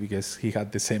him because he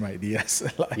had the same ideas.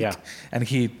 And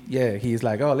he's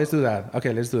like, oh, let's do that.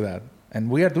 Okay, let's do that. And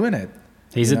we are doing it.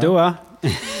 He's a doer.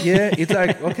 Yeah, it's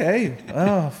like, okay,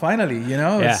 finally,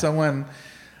 someone.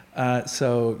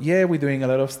 So we're doing a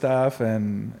lot of stuff,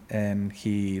 and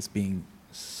he's being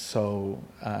so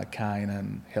kind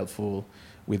and helpful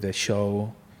with the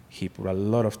show. He put a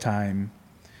lot of time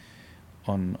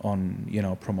on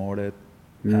promote it.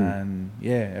 And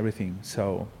everything.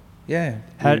 So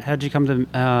How'd you come to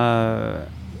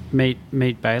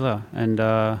meet Bela and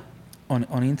on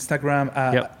Instagram?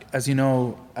 As you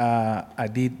know, I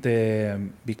did the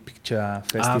Big Picture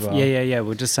Festival.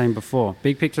 We're just saying before,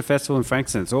 Big Picture Festival in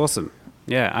Frankston. It's awesome.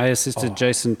 Yeah, I assisted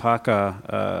Jason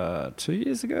Parker 2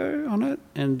 years ago on it,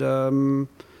 and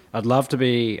I'd love to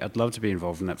be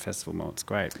involved in that festival more. It's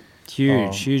great.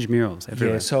 Huge murals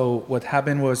everywhere. Yeah, so what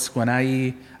happened was when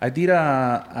I did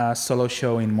a solo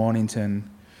show in Mornington,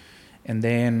 and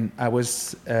then I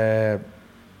was,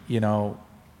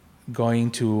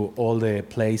 going to all the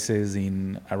places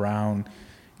around,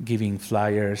 giving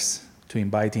flyers to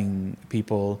inviting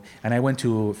people. And I went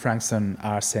to Frankston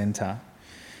Art Center,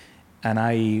 and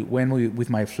I went with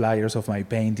my flyers of my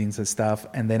paintings and stuff,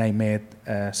 and then I met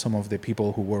some of the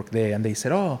people who work there, and they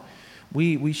said,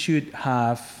 we should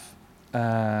have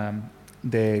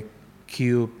the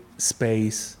cube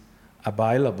space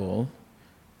available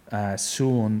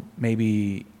soon.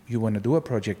 Maybe you want to do a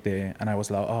project there. And I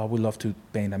was like, we'd love to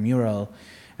paint a mural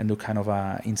and do kind of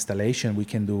a installation. We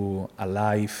can do a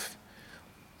live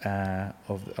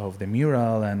of the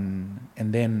mural, and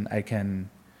then I can.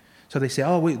 So they say,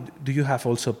 do you have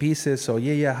also pieces? So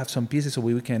I have some pieces, so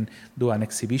we can do an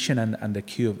exhibition and the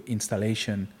cube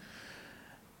installation.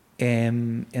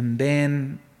 And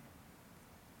then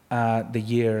the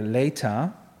year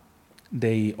later,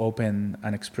 they opened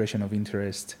an expression of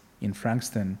interest in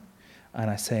Frankston, and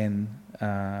I sent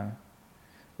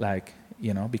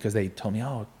because they told me,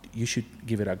 oh, you should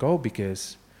give it a go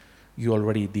because you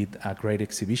already did a great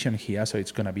exhibition here, so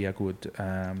it's going to be a good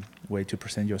way to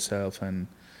present yourself. And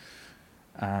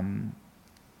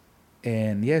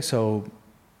so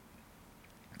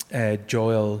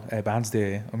Joel Vance,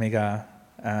 the Omega,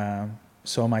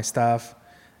 saw my stuff,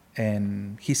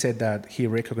 and he said that he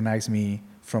recognized me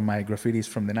from my graffitis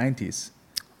from the 90s.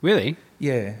 Really?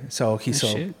 Yeah, so he saw,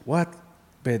 shit. what?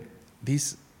 But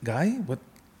this guy, what?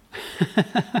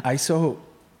 I saw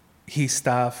his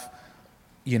stuff,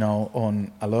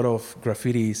 on a lot of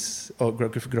graffitis or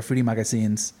graffiti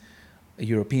magazines,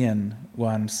 European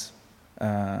ones.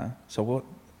 So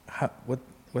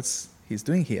what's he's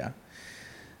doing here?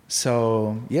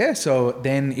 So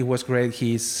then it was great.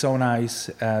 He's so nice.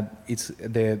 It's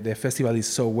the festival is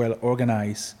so well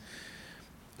organized.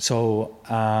 So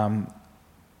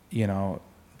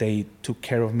they took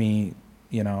care of me.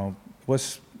 It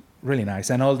was really nice,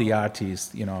 and all the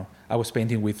artists. I was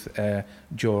painting with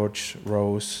George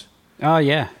Rose. Oh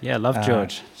yeah, love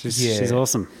George. She's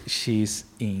awesome. She's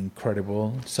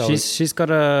incredible. So she's got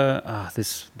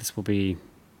this will be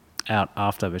out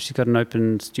after, but she's got an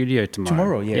open studio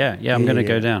tomorrow. Yeah. I'm going to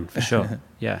go down for sure.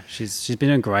 Yeah, she's been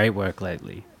doing great work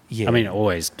lately. Yeah. I mean,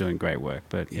 always doing great work,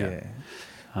 but yeah.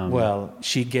 Well,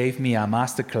 she gave me a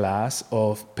masterclass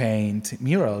of paint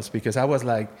murals because I was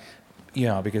like,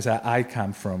 because I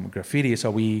come from graffiti,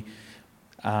 so we,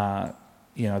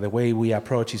 the way we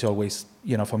approach is always,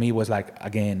 for me was like,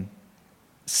 again,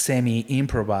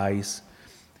 semi-improvised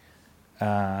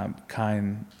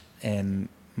kind, and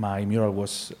my mural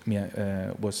was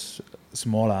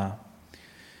smaller,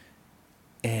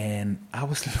 and I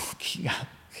was looking at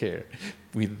her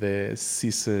with the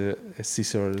scissors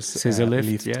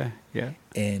lift, yeah,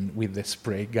 and with the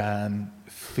spray gun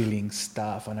filling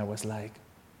stuff, and I was like,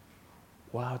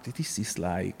 wow, this is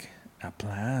like a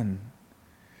plan.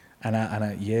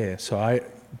 So I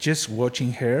just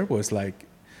watching her was like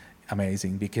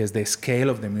amazing because the scale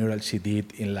of the mural she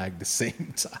did in like the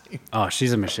same time. Oh,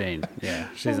 she's a machine. Yeah,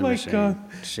 she's a machine. God.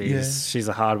 She's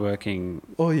a hardworking.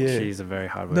 Oh yeah, she's a very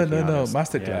hardworking. No,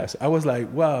 masterclass. Yeah. I was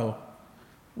like, wow.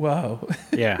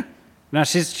 Yeah. No,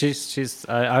 she's.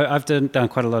 I've done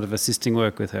quite a lot of assisting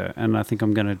work with her, and I think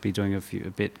I'm going to be doing a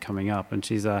bit coming up. And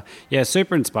she's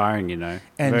super inspiring,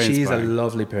 And she's a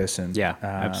lovely person. Yeah,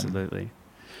 absolutely.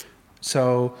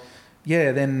 So,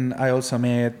 then I also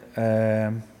met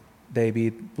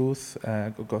David Booth,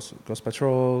 Ghost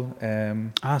Patrol.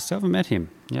 Still haven't met him.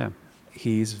 Yeah,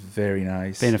 he's very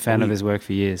nice. Been a fan of his work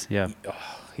for years. Yeah,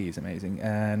 he's amazing.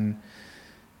 And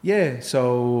I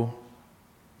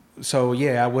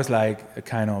was like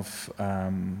kind of, I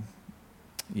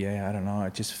don't know. I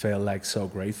just felt like so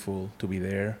grateful to be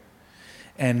there,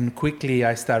 and quickly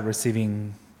I started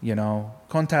receiving,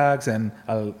 contacts and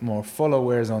more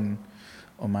followers on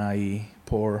my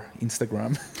poor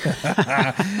Instagram.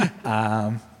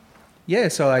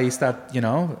 So I start,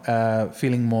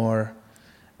 feeling more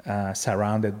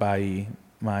surrounded by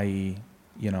my,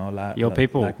 your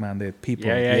people, like-minded people.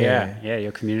 Yeah,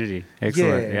 your community.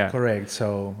 Excellent. Yeah, correct.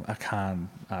 So I can't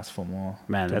ask for more.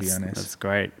 Man, to be honest. That's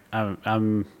great. I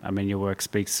mean, your work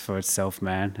speaks for itself,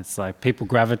 man. It's like people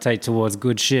gravitate towards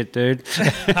good shit, dude.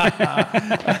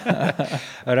 But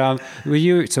were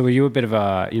you a bit of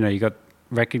a, you got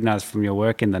recognized from your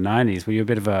work in the 90s? Were you a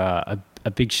bit of a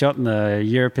big shot in the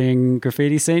European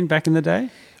graffiti scene back in the day?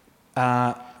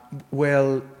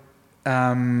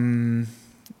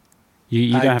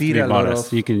 You don't have to be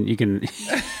modest. You can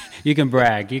you can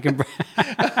brag. You can brag.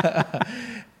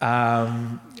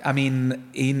 I mean,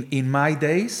 in my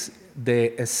days,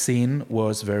 the scene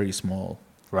was very small.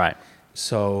 Right.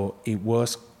 So it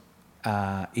was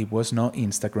not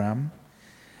Instagram,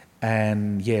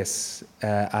 and yes,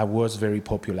 I was very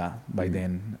popular by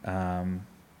then.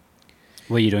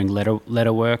 Were you doing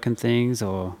letter work and things,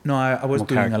 or no? I was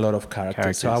doing a lot of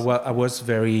characters. So I was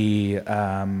very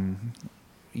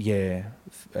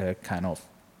kind of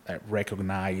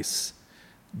recognized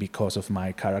because of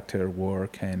my character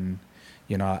work, and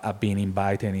I've been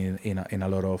invited in a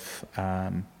lot of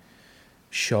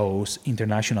shows,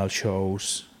 international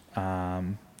shows,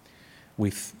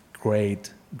 with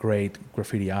great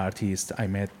graffiti artists. I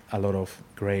met a lot of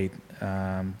great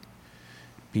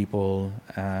people,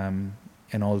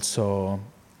 and also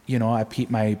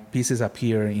my pieces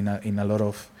appear in a lot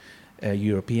of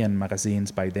European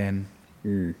magazines by then.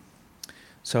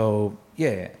 So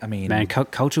I mean, man,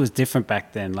 culture was different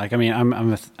back then. Like, I mean,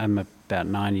 I'm about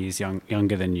 9 years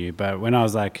younger than you, but when I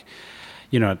was like,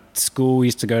 at school, we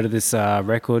used to go to this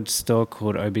record store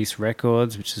called Obese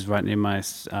Records, which is right near my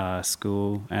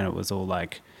school, and it was all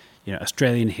like,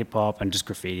 Australian hip hop and just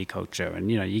graffiti culture.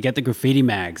 And, you get the graffiti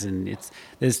mags, and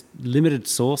there's limited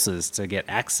sources to get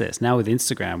access. Now with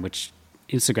Instagram, which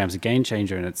Instagram's a game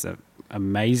changer, and it's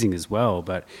amazing as well,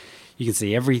 but you can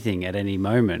see everything at any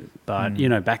moment. But,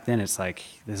 back then it's like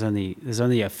there's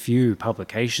only a few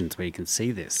publications where you can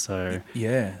see this. So,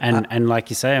 yeah. And like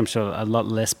you say, I'm sure a lot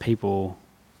less people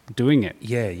doing it.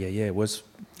 Yeah. It was,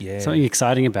 something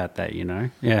exciting about that,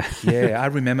 Yeah. Yeah, I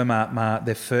remember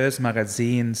the first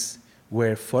magazines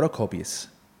were photocopies.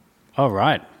 Oh,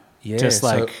 right. Yeah, just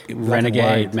like so black and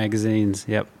Renegade white. magazines.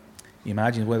 Yep.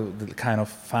 Imagine, the kind of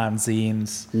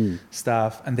fanzines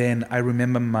stuff. And then I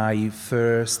remember my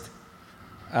first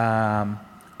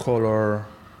color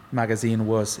magazine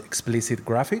was Explicit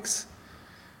Graphics,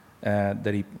 that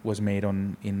it was made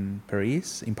in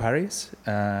Paris.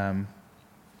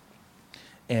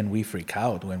 And we freak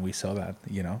out when we saw that,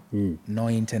 No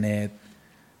internet,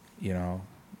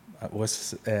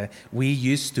 we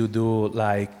used to do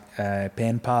like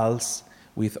pen pals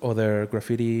with other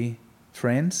graffiti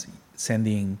friends,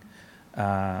 sending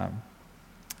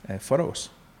photos,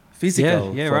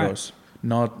 physical photos,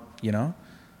 not,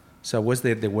 So was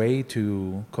the way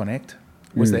to connect?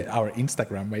 Was our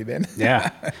Instagram by then?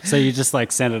 Yeah. So you just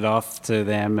like sent it off to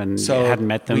them, and you hadn't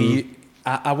met them?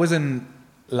 I wasn't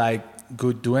like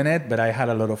good doing it, but I had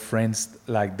a lot of friends,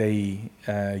 like they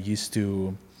used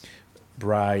to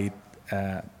write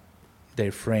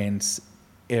their friends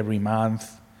every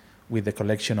month with the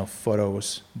collection of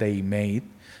photos they made,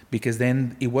 because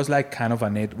then it was like kind of a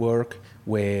network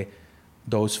where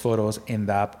those photos end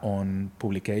up on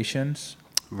publications.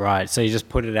 Right. So you just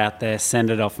put it out there, send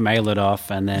it off, mail it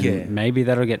off, and then maybe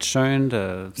that'll get shown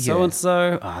to so and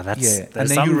so. Oh, that's and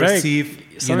then you receive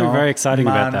something very exciting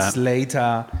about that. Months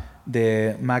later,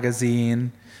 the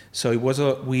magazine. So it was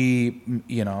but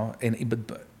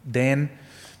then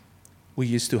we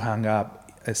used to hang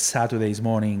up Saturdays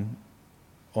morning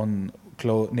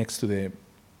next to the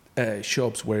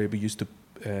shops where we used to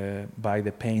buy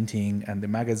the painting and the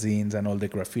magazines and all the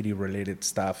graffiti related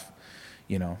stuff,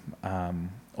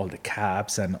 all the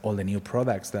caps and all the new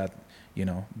products that,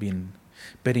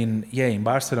 but in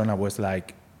Barcelona was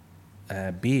like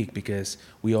big, because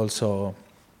we also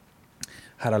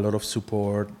had a lot of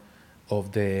support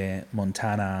of the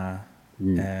Montana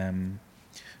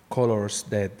colors,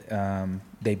 that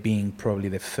they being probably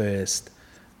the first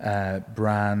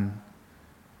brand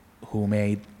who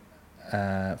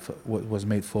was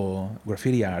made for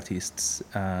graffiti artists.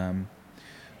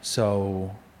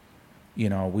 So,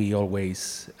 we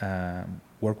always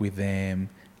work with them,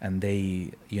 and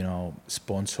they,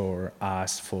 sponsor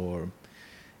us for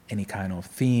any kind of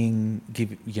thing,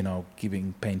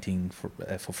 giving painting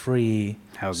for free.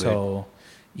 How good. So,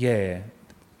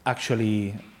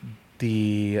 actually,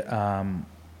 the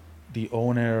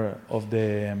owner of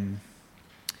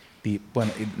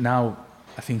now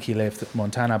I think he left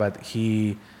Montana, but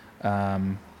he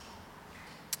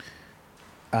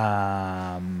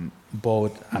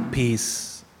bought a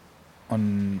piece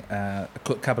on a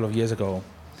couple of years ago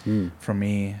from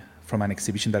me, from an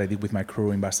exhibition that I did with my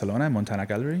crew in Barcelona, Montana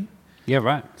Gallery. Yeah,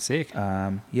 right. Sick.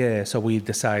 So we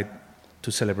decided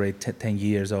to celebrate 10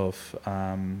 years of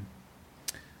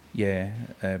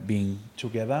being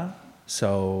together.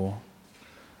 So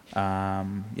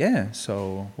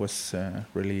so was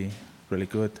really, really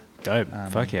good. Dope.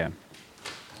 Fuck yeah.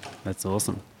 That's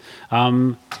awesome.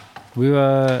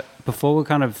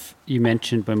 You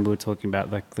mentioned when we were talking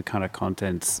about like the kind of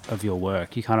contents of your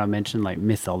work, you kind of mentioned like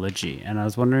mythology, and I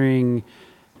was wondering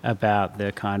about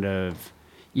the kind of,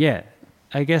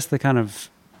 I guess the kind of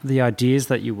the ideas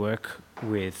that you work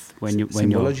with when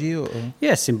symbology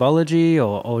symbology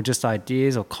or just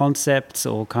ideas or concepts,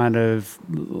 or kind of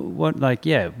what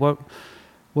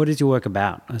is your work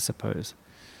about, I suppose?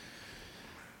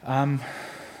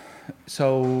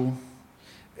 So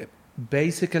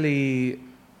basically,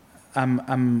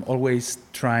 I'm always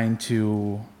trying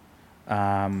to.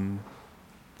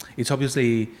 It's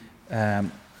obviously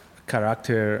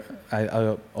character.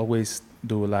 I always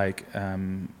do like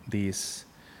these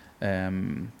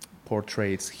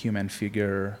portraits, human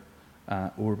figure,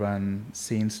 urban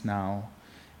scenes now,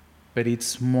 but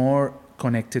it's more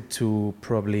connected to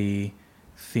probably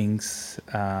things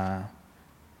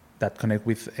that connect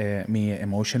with me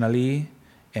emotionally,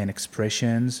 and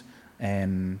expressions,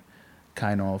 and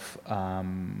kind of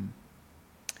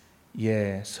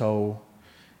so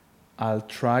I'll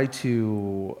try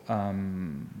to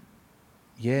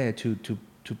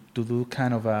do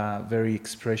kind of a very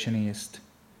expressionist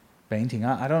painting.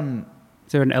 I don't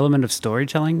Is there an element of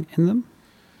storytelling in them?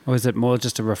 Or is it more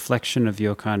just a reflection of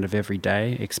your kind of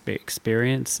everyday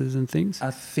experiences and things?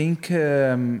 I think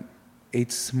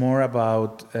it's more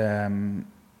about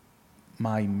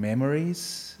my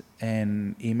memories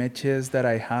and images that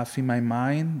I have in my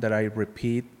mind that I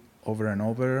repeat over and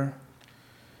over,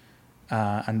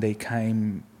 and they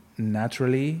came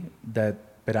naturally. But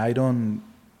I don't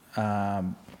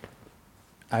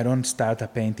start a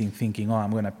painting thinking, oh,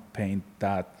 I'm gonna paint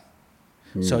that.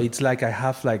 So it's like I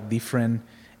have like different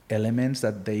elements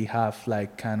that they have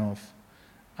like kind of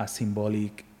a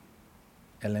symbolic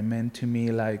element to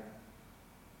me, like,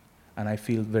 and I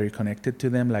feel very connected to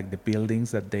them, like the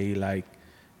buildings that they like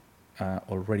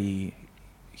already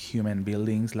human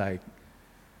buildings, like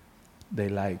they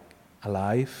like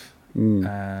alive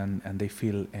and they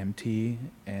feel empty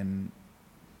and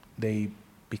they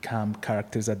become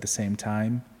characters at the same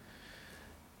time.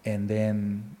 And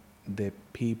then the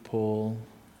people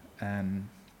and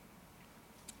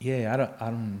I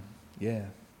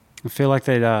feel like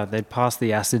they'd pass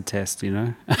the acid test, you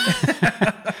know.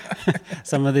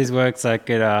 Some of these works, like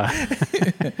there's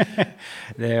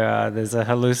a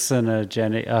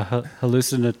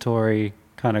hallucinatory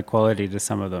kind of quality to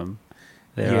some of them.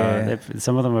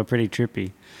 Some of them are pretty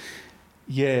trippy.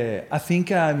 Yeah, I think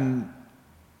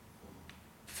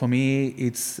for me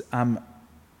it's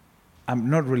I'm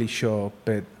not really sure,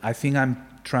 but I think I'm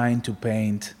trying to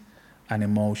paint an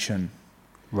emotion.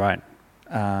 Right.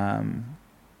 And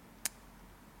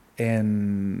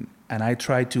I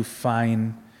try to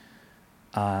find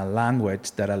a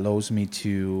language that allows me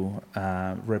to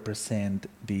represent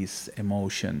this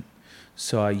emotion.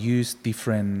 So I use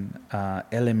different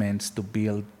elements to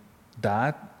build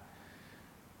that.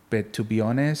 But to be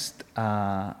honest,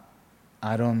 I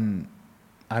don't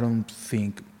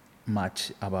think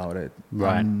much about it.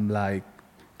 Right. I'm like,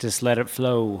 just let it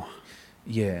flow.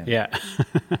 Yeah.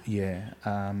 Yeah.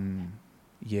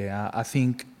 I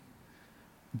think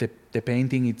the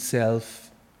painting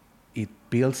itself, it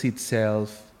builds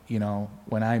itself, you know,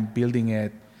 when I'm building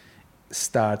it,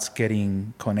 starts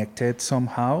getting connected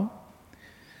somehow.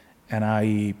 And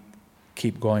I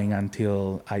keep going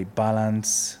until I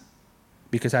balance,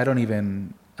 because I don't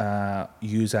even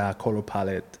use a color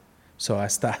palette. So I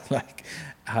start like,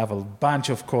 I have a bunch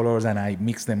of colors and I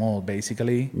mix them all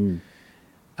basically.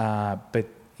 But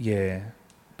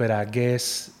I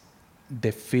guess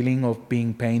the feeling of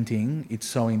being painting, it's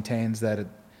so intense that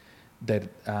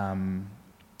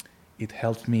it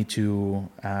helps me to,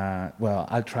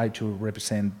 I'll try to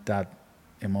represent that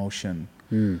emotion.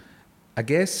 I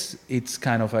guess it's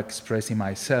kind of expressing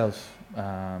myself.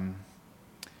 But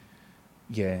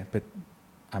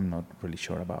I'm not really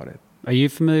sure about it. Are you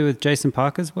familiar with Jason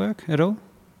Parker's work at all?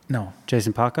 No.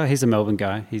 Jason Parker, he's a Melbourne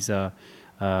guy. He's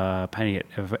painting at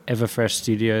Everfresh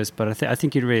Studios, but I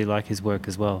think you'd really like his work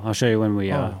as well. I'll show you when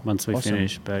we once we awesome.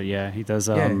 finish. But yeah, he does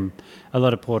a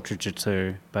lot of portraiture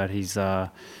too. But he's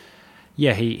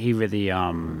he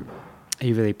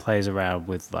really plays around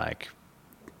with, like,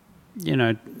 you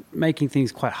know, making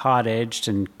things quite hard edged,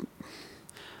 and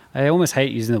I almost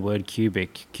hate using the word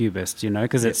cubist, you know,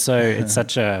 because it's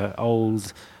such a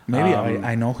old. Maybe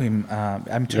I know him.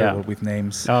 I'm terrible with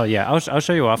names. Oh yeah, I'll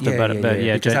show you after.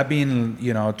 Because I've been,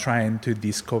 you know, trying to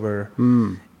discover.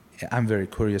 I'm very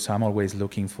curious. I'm always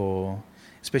looking for,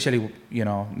 especially, you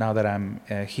know, now that I'm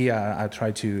here, I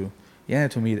try to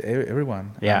meet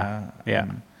everyone.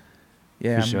 I'm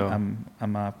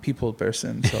a people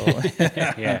person. So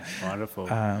yeah, wonderful.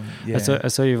 I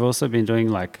saw you've also been doing,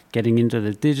 like, getting into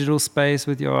the digital space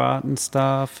with your art and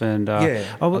stuff. And a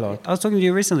lot. I was talking to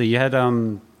you recently. You had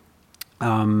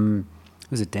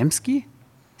was it Dembski?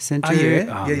 Century?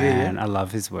 Man, I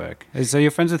love his work. So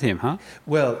you're friends with him, huh?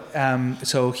 Well,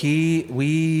 so he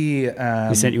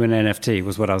sent you an NFT,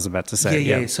 was what I was about to say.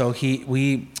 Yeah. So he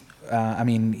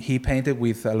painted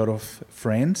with a lot of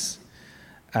friends.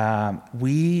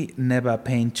 We never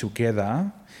paint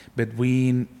together, but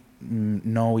we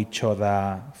know each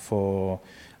other for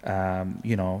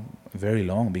very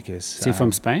long, because. Is he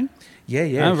from Spain?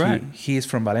 Yeah. Oh, right. He is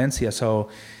from Valencia, so.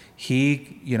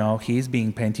 He's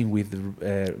been painting with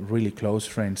really close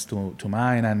friends to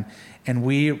mine, and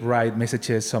we write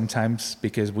messages sometimes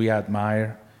because we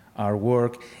admire our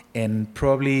work, and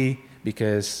probably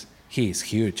because he is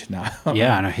huge now.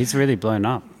 Yeah, I know, he's really blown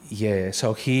up. Yeah,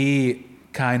 so he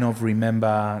kind of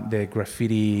remember the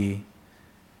graffiti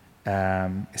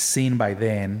scene by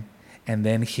then, and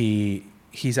then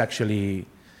he's actually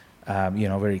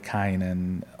very kind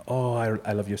and. Oh,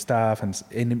 I love your stuff, and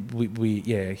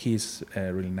he's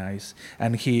really nice.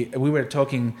 And we were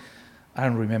talking, I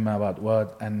don't remember about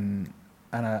what, and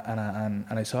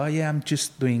I said, oh yeah, I'm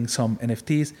just doing some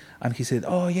NFTs. And he said,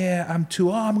 oh yeah, I'm too.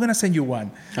 Oh, I'm gonna send you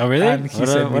one. Oh really? And he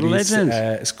sent what a me this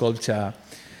legend! sculpture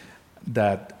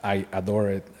that I adore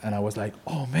it, and I was like,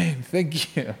 oh man,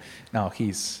 thank you. Now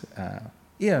he's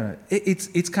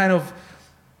it's kind of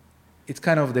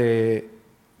the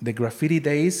graffiti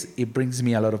days. It brings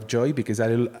me a lot of joy because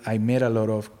I met a lot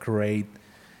of great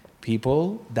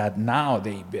people that now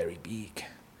they very big.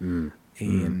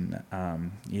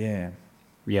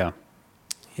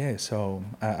 So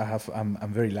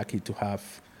I'm very lucky to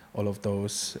have all of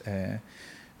those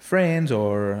friends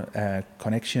or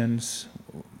connections.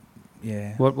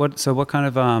 What kind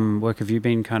of work have you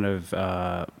been kind of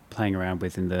playing around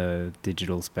with in the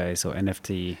digital space or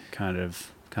NFT kind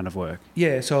of work?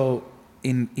 So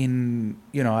in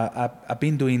I've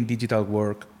been doing digital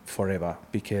work forever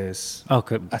because of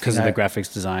the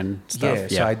graphics design stuff.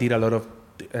 So I did a lot of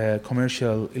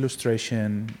commercial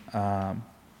illustration. I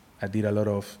did a lot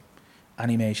of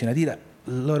animation. I did a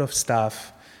lot of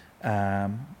stuff.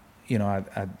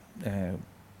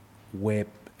 Web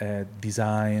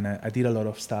design. I did a lot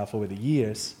of stuff over the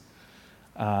years.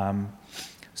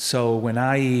 So when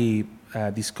I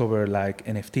discovered like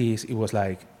NFTs, it was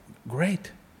like,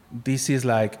 great. This is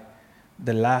like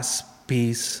the last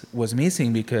piece was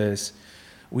missing because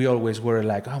we always were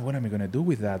like, oh, what am I going to do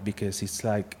with that? Because it's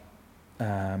like,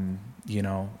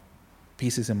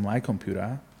 pieces in my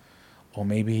computer, or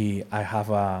maybe I have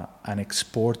an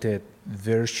exported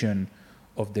version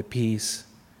of the piece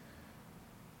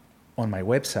on my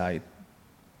website,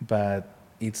 but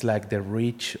it's like the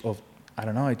reach of, I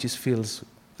don't know, it just feels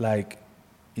like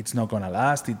it's not gonna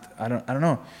last. I don't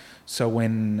know. So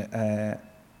when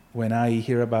I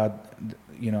hear about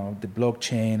the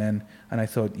blockchain and I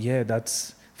thought, yeah,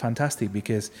 that's fantastic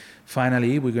because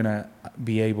finally we're gonna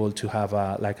be able to have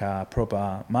a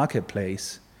proper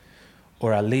marketplace,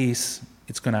 or at least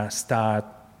it's gonna start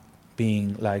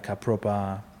being like a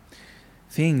proper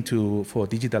thing for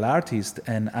digital artists,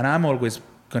 and I'm always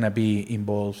gonna be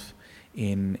involved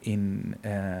in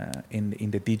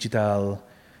the digital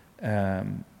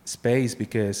space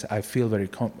because I feel very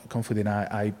confident.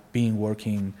 I've been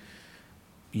working,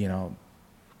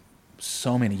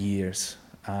 so many years.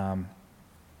 I'm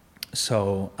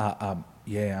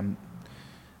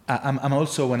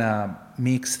also wanna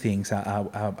mix things.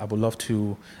 I would love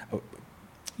to,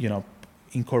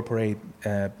 incorporate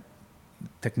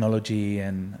technology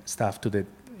and stuff to the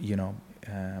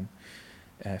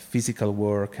physical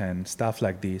work and stuff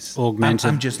like this. Augmented.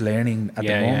 I'm just learning at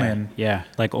the moment. Yeah,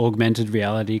 like augmented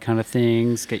reality kind of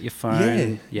things. Get your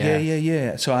phone.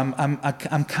 Yeah. So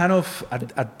I'm kind of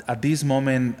at this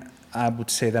moment, I would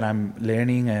say that I'm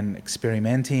learning and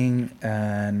experimenting,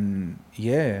 and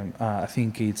I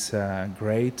think it's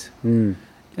great.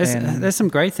 There's some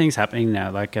great things happening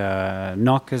now. Like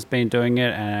Knock has been doing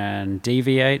it, and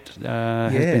Deviate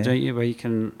has been doing it, where you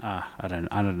can I don't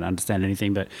understand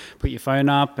anything, but put your phone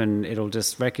up and it'll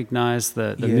just recognize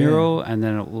the mural, and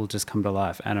then it will just come to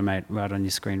life, animate right on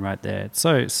your screen right there. It's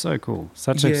so cool.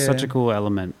 Such a cool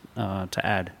element to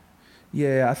add.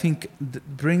 Yeah, I think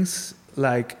brings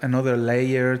like another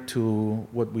layer to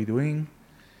what we're doing,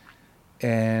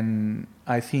 and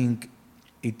I think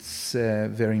it's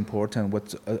very important.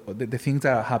 What the things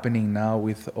that are happening now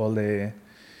with all the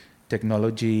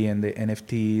technology and the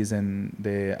NFTs and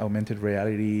the augmented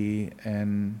reality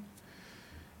and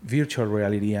virtual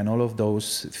reality and all of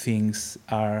those things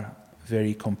are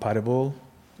very compatible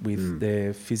with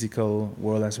the physical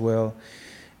world as well.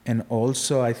 And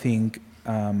also I think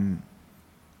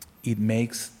it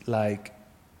makes like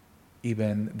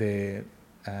even the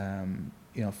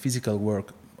physical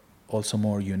work also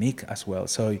more unique as well.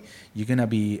 So you're gonna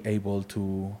be able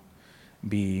to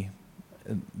be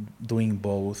doing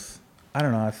both. I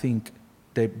don't know, I think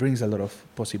that brings a lot of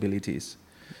possibilities.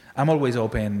 I'm always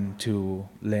open to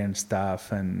learn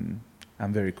stuff, and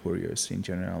I'm very curious in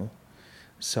general.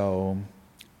 So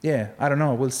I don't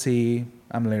know, we'll see.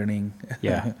 I'm learning.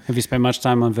 Yeah. Have you spent much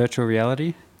time on virtual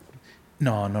reality?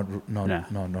 No, not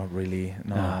really.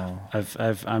 No.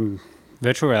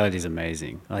 Virtual reality is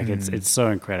amazing. Like it's so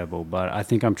incredible, but I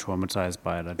think I'm traumatized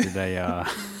by it. I did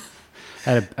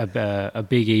had a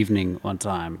big evening one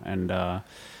time, and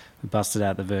we busted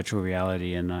out the virtual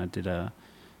reality, and I did a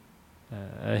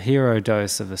hero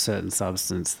dose of a certain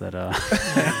substance that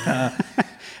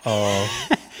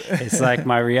it's like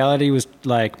my reality was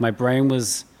like my brain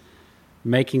was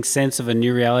making sense of a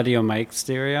new reality on my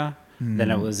exterior,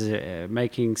 then it was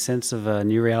making sense of a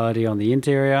new reality on the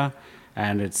interior.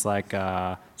 And it's like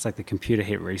the computer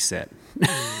hit reset.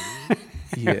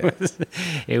 Yeah,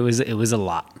 it was a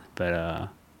lot, but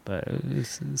But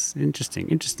it's interesting.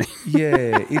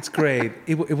 Yeah, it's great.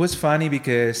 It was funny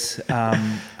because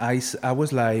I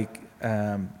was like,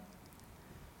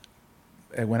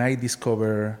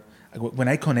 when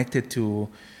I connected to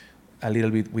a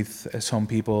little bit with some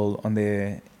people in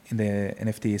the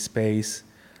NFT space,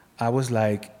 I was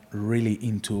like really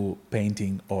into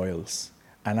painting oils,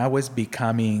 and I was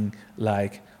becoming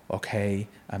like, okay,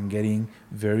 I'm getting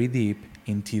very deep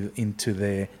into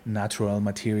the natural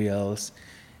materials,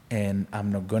 and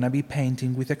I'm not gonna be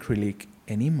painting with acrylic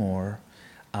anymore.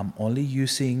 I'm only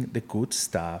using the good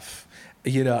stuff.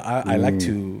 You know, I like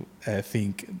to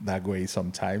think that way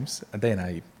sometimes. And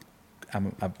then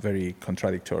I'm a very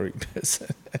contradictory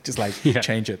person. I just like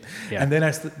change it. Yeah. And then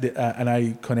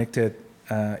I connected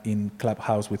in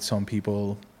Clubhouse with some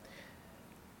people.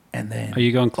 And then Are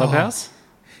you going Clubhouse?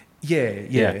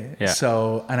 Yeah.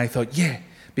 So, and I thought,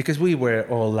 because we were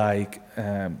all like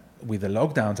with the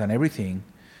lockdowns and everything.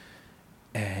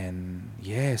 And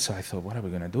so I thought, what are we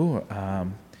gonna do?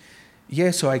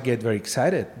 So I get very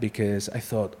excited because I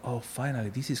thought, oh, finally,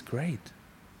 this is great.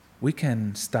 We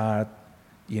can start,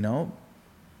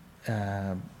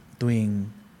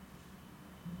 doing,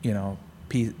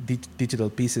 digital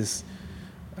pieces.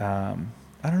 I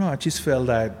don't know. I just felt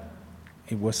that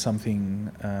it was something.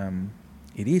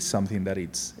 It is something that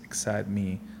excites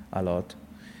me a lot.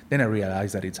 Then I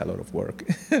realized that it's a lot of work,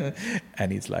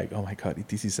 and it's like, oh my god,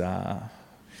 this is I'm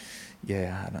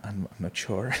not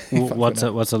sure. What's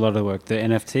a lot of work? The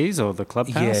NFTs or the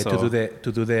Clubhouse? To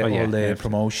do the all the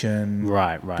promotion,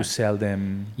 right, to sell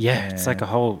them. Yeah, it's like a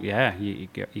whole. Yeah, you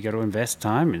got to invest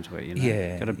time into it.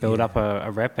 Got to build up a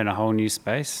rep in a whole new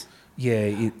space.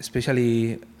 Yeah,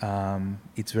 especially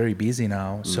it's very busy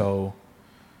now. So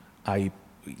I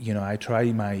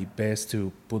try my best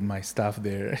to put my stuff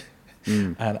there.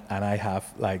 And I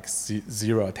have like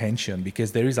zero attention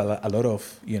because there is a lot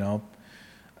of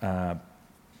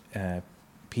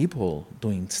people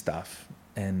doing stuff,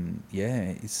 and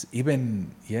it's even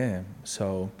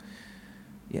so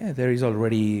there is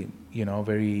already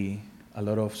a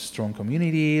lot of strong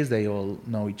communities. They all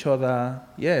know each other.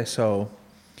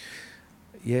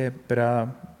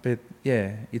 But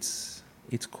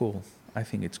it's cool. I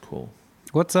think it's cool.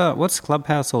 What's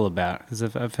Clubhouse all about? Because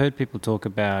I've heard people talk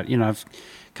about, I've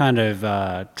kind of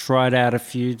tried out a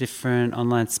few different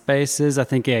online spaces. I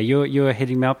think, you were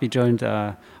hitting me up. You joined,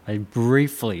 I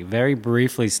very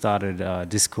briefly started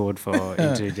Discord for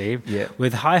Into Deep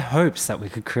with high hopes that we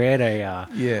could create a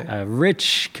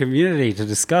rich community to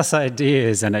discuss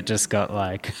ideas, and it just got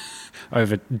like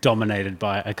over dominated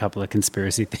by a couple of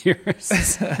conspiracy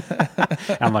theorists.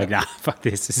 I'm like, nah, fuck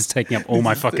this. This is taking up all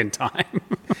my fucking time.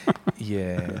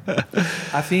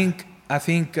 I think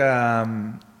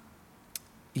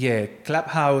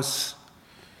Clubhouse,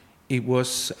 it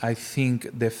was, I think,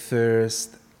 the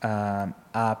first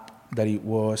app that it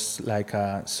was like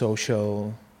a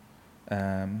social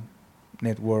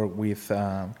network with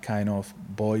kind of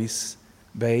voice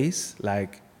base,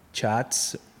 like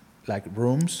chats, like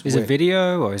rooms. Is it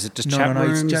video or is it just chat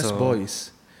rooms? No, it's just or?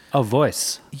 voice. Oh,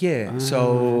 voice. Yeah.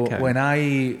 So when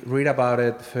I read about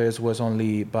it, first was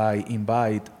only by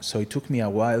invite. So it took me a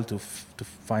while to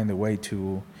find a way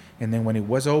to. And then when it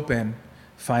was open,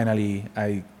 finally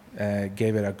I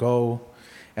gave it a go.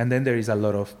 And then there is a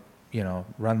lot of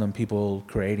random people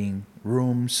creating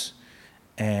rooms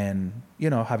and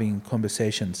having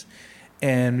conversations.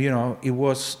 And it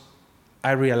was.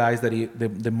 I realized that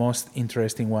the most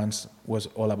interesting ones was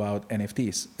all about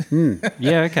NFTs.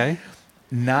 Yeah. Okay.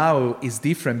 Now it's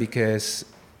different because,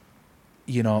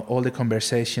 all the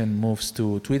conversation moves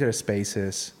to Twitter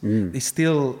Spaces. There's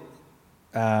still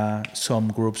some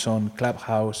groups on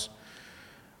Clubhouse,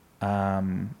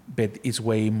 but it's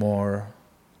way more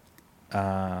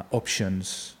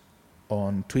options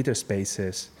on Twitter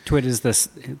Spaces. Twitter is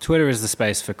the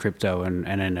space for crypto and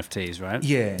NFTs, right?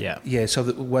 Yeah. So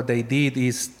what they did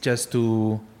is just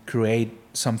to create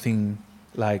something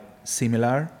like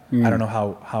similar. I don't know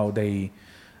how they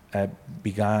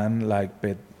began,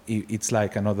 but it's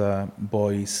like another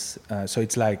voice. So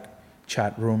it's like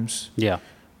chat rooms. Yeah.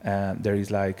 There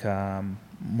is like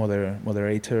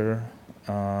moderator.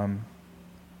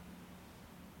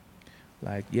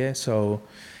 So,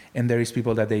 and there is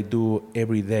people that they do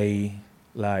every day,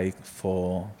 like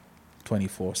for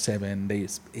 24/7.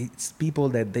 It's people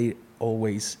that they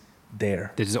always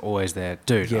there. They're just always there,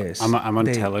 dude. Yes, I'm on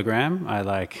Telegram.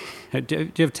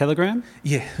 Do you have Telegram?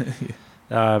 Yeah.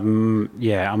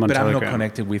 Yeah, I'm on But Telegram. I'm not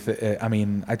connected with. I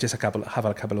mean, I just have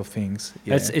a couple of things.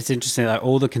 Yeah. It's interesting. Like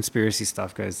all the conspiracy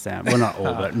stuff goes down. Well, not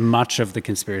all, but much of the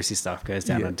conspiracy stuff goes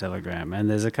down Yeah. on Telegram. And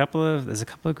there's a couple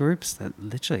of groups that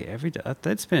literally every day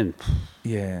they'd spend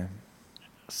Yeah.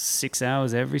 6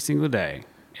 hours every single day,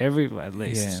 at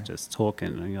least, Yeah. just talking.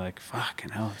 And you're like,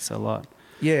 fucking hell, it's a lot.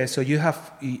 Yeah. So you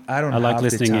have. I don't. I like have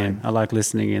listening the in. time. I like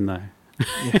listening in though.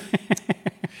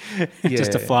 Yeah.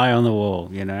 Just a fly on the wall,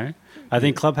 you know. I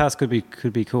think Clubhouse could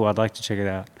be cool. I'd like to check it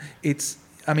out. It's.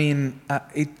 I mean,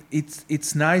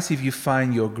 it's nice if you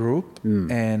find your group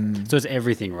and So it's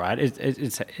everything, right?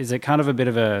 Is it kind of a bit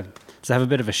of a, does it have a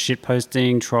bit of a shit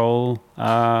posting troll?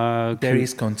 there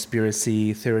is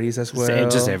conspiracy theories as well.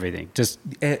 Just everything. Just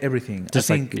Everything. Just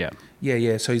I like- think, yeah.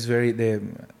 Yeah. So it's very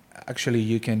actually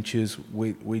you can choose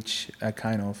which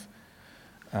kind of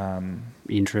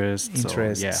interests.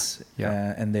 interests,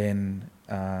 Yeah. and then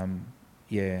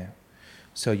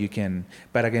so you can.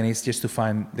 But again, it's just to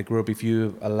find the group. If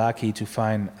you are lucky to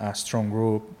find a strong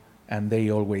group and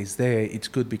they always there, it's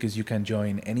good because you can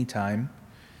join anytime,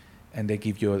 and they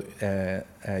give you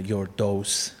your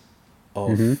dose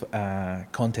of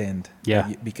content.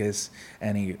 Yeah. Because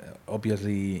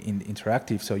obviously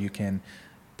interactive, so you can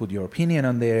put your opinion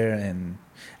on there, and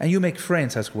you make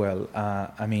friends as well.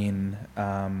 I mean,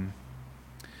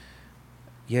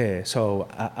 so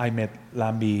I met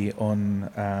Lambi on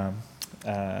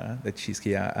the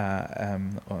Chiskia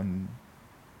on,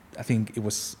 I think it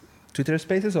was Twitter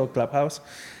Spaces or Clubhouse.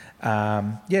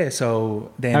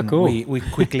 So then How cool. we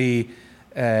quickly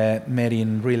met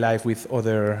in real life with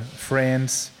other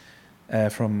friends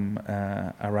from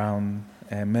around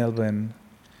Melbourne.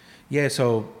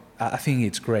 So I think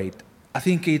it's great. I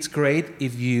think it's great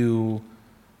if you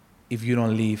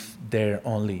don't live there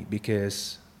only,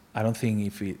 because I don't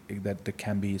think that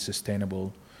can be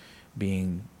sustainable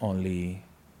being only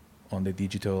on the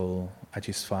digital. I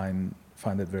just find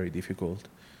it very difficult.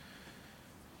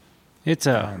 It's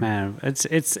man,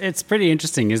 it's pretty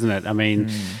interesting, isn't it? I mean,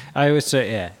 I always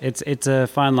say, it's a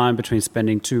fine line between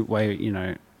spending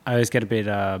I always get a bit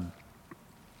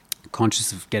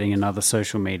conscious of getting another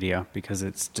social media because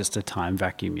it's just a time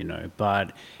vacuum,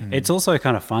 but it's also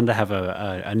kind of fun to have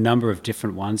a number of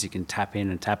different ones you can tap in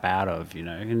and tap out of,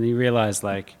 and you realize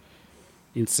like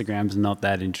Instagram's not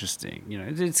that interesting,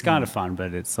 it's kind of fun,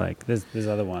 but it's like there's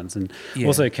other ones, and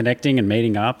also connecting and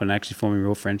meeting up and actually forming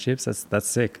real friendships. That's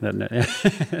sick.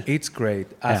 It's great.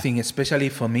 I think especially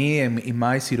for me and in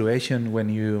my situation, when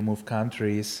you move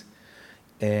countries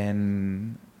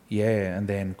and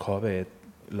then COVID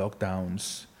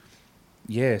lockdowns.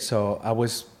 So I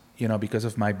was, because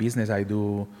of my business, I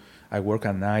work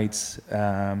at nights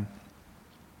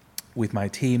with my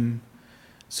team.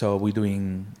 So we're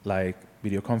doing like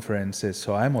video conferences.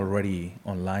 So I'm already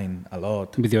online a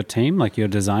lot. With your team, like your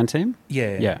design team?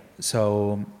 Yeah.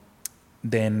 So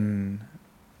then,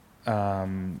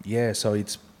 so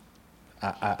it's,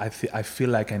 I feel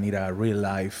like I need a real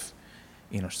life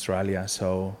in Australia.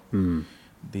 So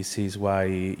this is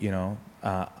why,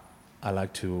 I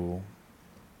like to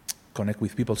connect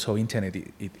with people. So internet,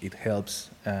 it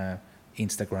helps,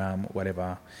 Instagram,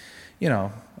 whatever,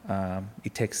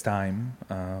 it takes time,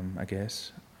 I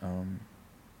guess.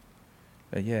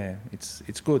 But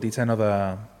it's good. It's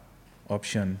another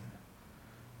option.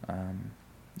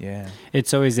 It's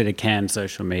so easy to can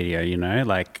social media,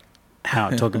 like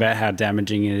talk about how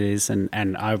damaging it is,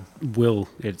 and I will.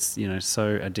 It's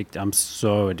so addicted. I'm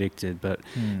so addicted, but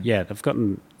I've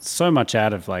gotten so much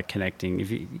out of like connecting. If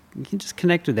you can just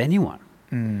connect with anyone,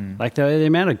 like the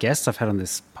amount of guests I've had on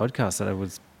this podcast that I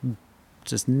was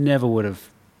just never would have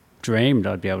dreamed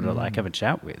I'd be able to like have a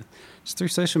chat with, just through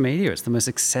social media. It's the most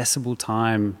accessible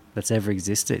time that's ever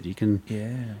existed. You can,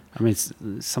 I mean,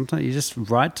 sometimes you just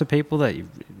write to people that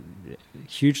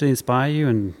hugely inspire you,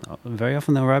 and very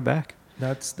often they'll write back.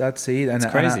 That's it. And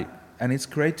it's crazy. And it's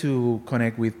great to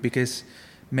connect with, because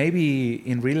maybe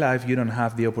in real life you don't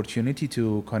have the opportunity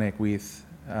to connect with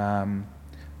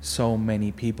so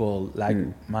many people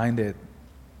like-minded,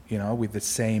 with the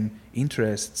same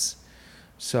interests.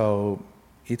 So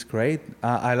it's great.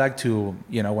 I like to,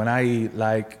 when I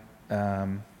like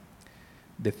the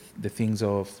things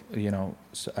of,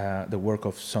 the work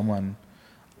of someone,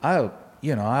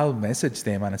 I'll message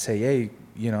them and say, hey,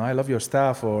 I love your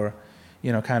stuff, or,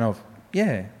 kind of,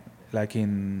 I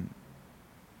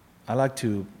like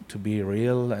to be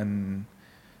real and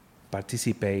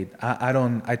participate.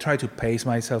 I try to pace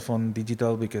myself on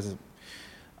digital because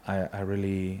I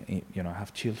really,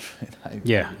 have children.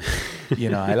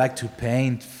 I like to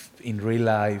paint in real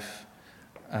life,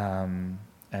 and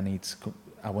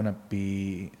I want to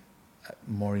be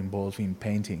more involved in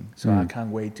painting. So I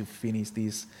can't wait to finish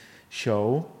this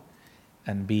show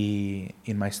and be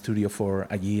in my studio for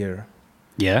a year.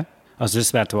 Yeah. I was just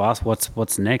about to ask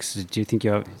what's next. Do you think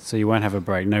you won't have a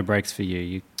break? No breaks for you.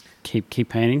 You keep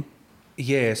painting?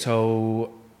 Yeah.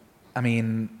 So, I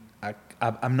mean,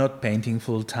 I'm not painting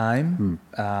full time.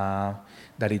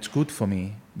 That it's good for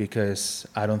me because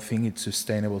I don't think it's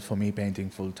sustainable for me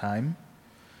painting full time.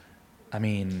 I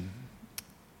mean,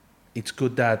 it's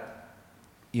good that,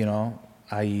 you know,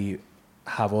 I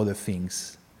have other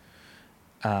things.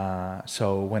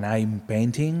 So when I'm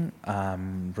painting,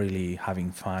 I'm really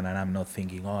having fun and I'm not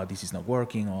thinking, oh, this is not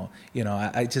working, or, you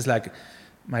know, I just like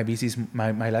my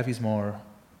life is more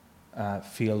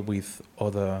filled with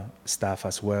other stuff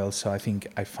as well. So I think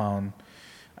I found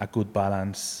a good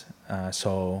balance.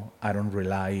 So I don't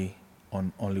rely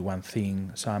on only one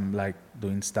thing. So I'm like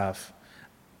doing stuff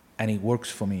and it works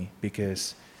for me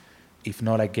because if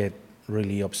not, I get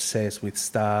really obsessed with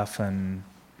stuff and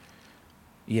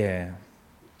yeah.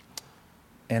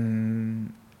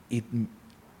 And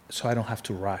so I don't have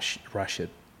to rush it.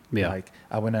 Yeah. Like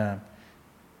I wanna,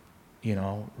 you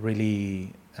know,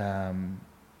 really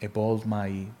evolve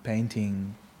my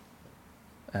painting,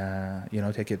 you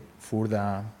know, take it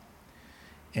further.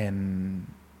 And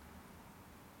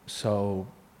so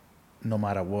no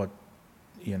matter what,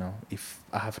 you know, if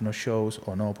I have no shows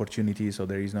or no opportunities or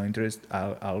there is no interest,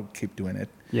 I'll keep doing it.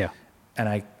 Yeah. And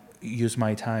I use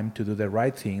my time to do the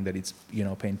right thing, that it's, you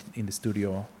know, paint in the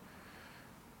studio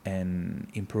and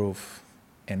improve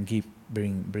and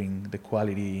bring the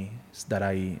quality that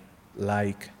I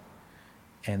like.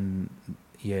 And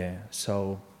yeah,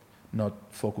 so not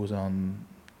focus on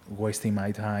wasting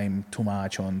my time too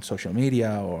much on social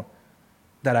media, or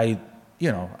that I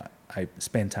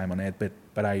spend time on it,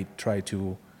 but I try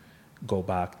to go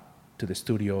back to the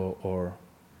studio, or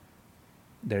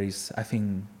I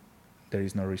think there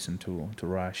is no reason to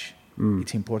rush.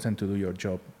 It's important to do your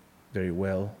job very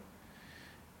well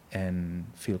and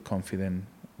feel confident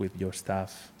with your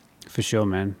stuff. For sure,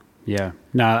 man. Yeah.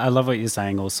 No, I love what you're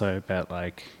saying also about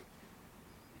like,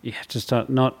 yeah, just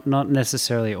not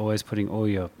necessarily always putting all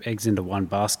your eggs into one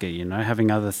basket, you know,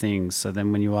 having other things. So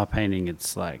then when you are painting,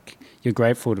 it's like you're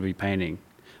grateful to be painting.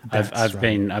 I've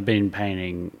been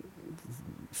painting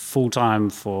full time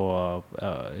for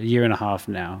a year and a half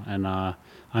now, and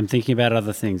I'm thinking about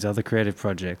other things, other creative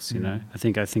projects. You know, I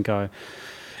think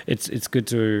it's good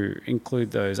to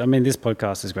include those. I mean, this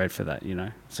podcast is great for that. You know,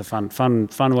 it's a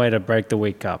fun way to break the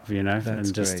week up. You know, That's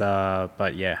and just great.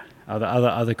 but yeah.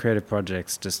 Other creative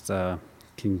projects just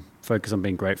can focus on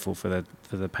being grateful for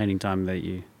the painting time that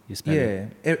you spend.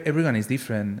 Yeah, everyone is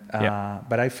different,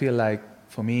 but I feel like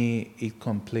for me it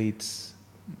completes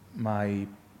my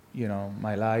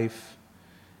life,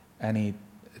 and it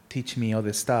teach me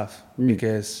other stuff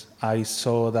because I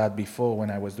saw that before when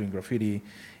I was doing graffiti,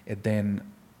 and then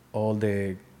all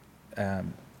the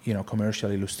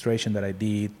commercial illustration that I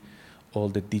did, all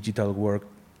the digital work.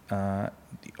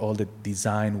 All the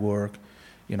design work,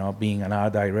 you know, being an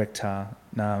art director,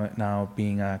 now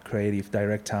being a creative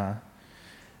director,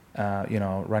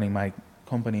 running my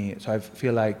company. So I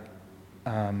feel like,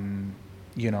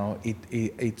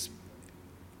 it's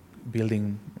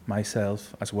building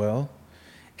myself as well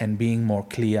and being more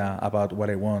clear about what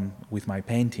I want with my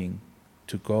painting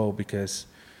to go, because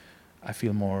I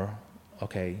feel more,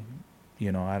 okay,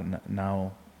 you know,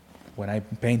 now when I'm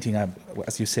painting,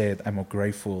 as you said, I'm more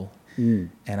grateful.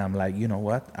 And I'm like, you know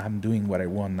what? I'm doing what I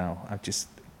want now. I'm just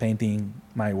painting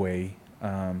my way.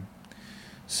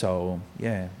 So,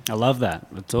 yeah. I love that.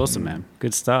 It's awesome, man.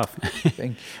 Good stuff.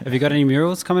 Thank you. Have you got any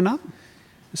murals coming up?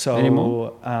 So,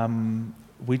 Anymore?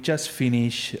 we just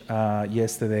finished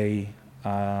yesterday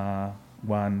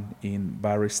one in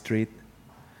Barry Street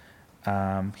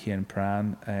here in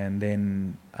Prague. And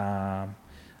then I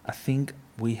think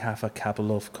we have a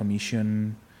couple of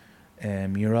commission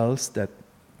murals that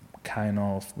kind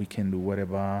of we can do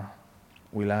whatever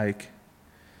we like.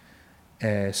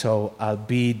 So I'll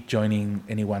be joining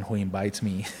anyone who invites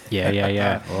me.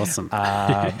 Yeah. Awesome.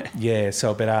 Yeah.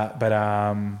 So,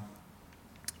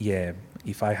 yeah.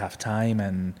 If I have time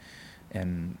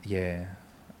and yeah,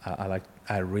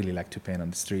 I really like to paint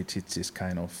on the streets. It's just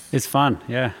kind of. It's fun.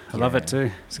 Yeah, I love it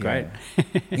too. It's great.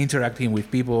 Interacting with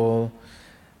people,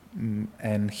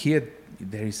 and here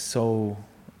there is so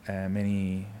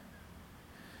many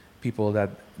people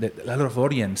that a lot of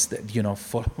audience that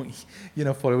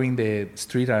following the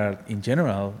street art in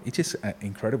general. It's just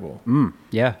incredible.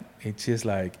 Yeah. It's just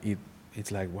like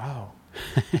it's like wow.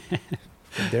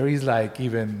 There is like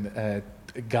even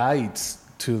guides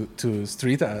to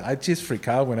street art. I just freak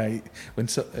out when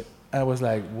I was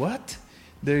like, what?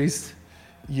 There is,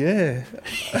 yeah.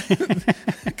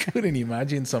 I couldn't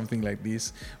imagine something like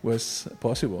this was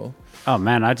possible. Oh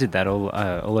man, I did that all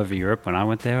over Europe when I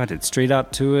went there. I did street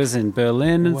art tours in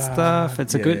Berlin and Wow, stuff.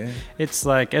 It's a yeah. good. It's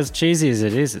like, as cheesy as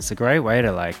it is, it's a great way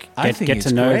to like I think get it's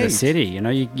to know the great. city. You know,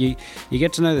 you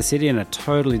get to know the city in a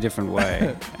totally different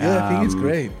way. Yeah, I think it's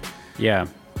great. Yeah.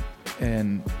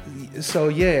 And so,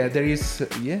 yeah, there is,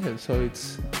 so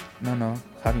it's,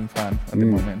 having fun at the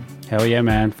moment. Hell yeah,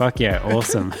 man. Fuck yeah.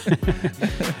 Awesome.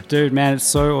 Dude, man, it's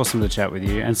so awesome to chat with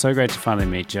you and so great to finally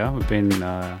meet you. We've been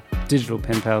digital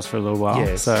pen pals for a little while.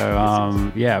 Yes.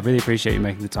 So, yeah, I really appreciate you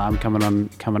making the time coming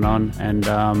on. And,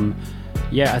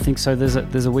 yeah, I think so.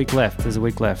 There's a week left. There's a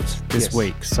week left this Yes.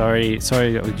 week. Sorry. You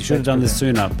should have done this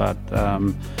sooner, but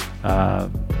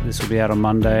this will be out on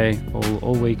Monday.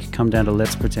 All week, come down to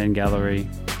Let's Pretend Gallery,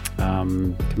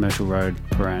 Commercial Road,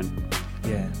 Paran.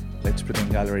 Yeah, Let's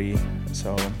Pretend Gallery.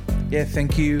 So, yeah,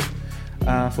 thank you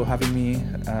for having me.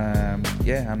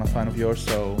 Yeah, I'm a fan of yours,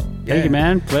 so yeah. Thank you,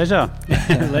 man. Pleasure.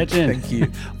 Legend. Thank you.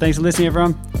 Thanks for listening,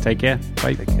 everyone. Take care.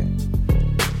 Bye. Take care.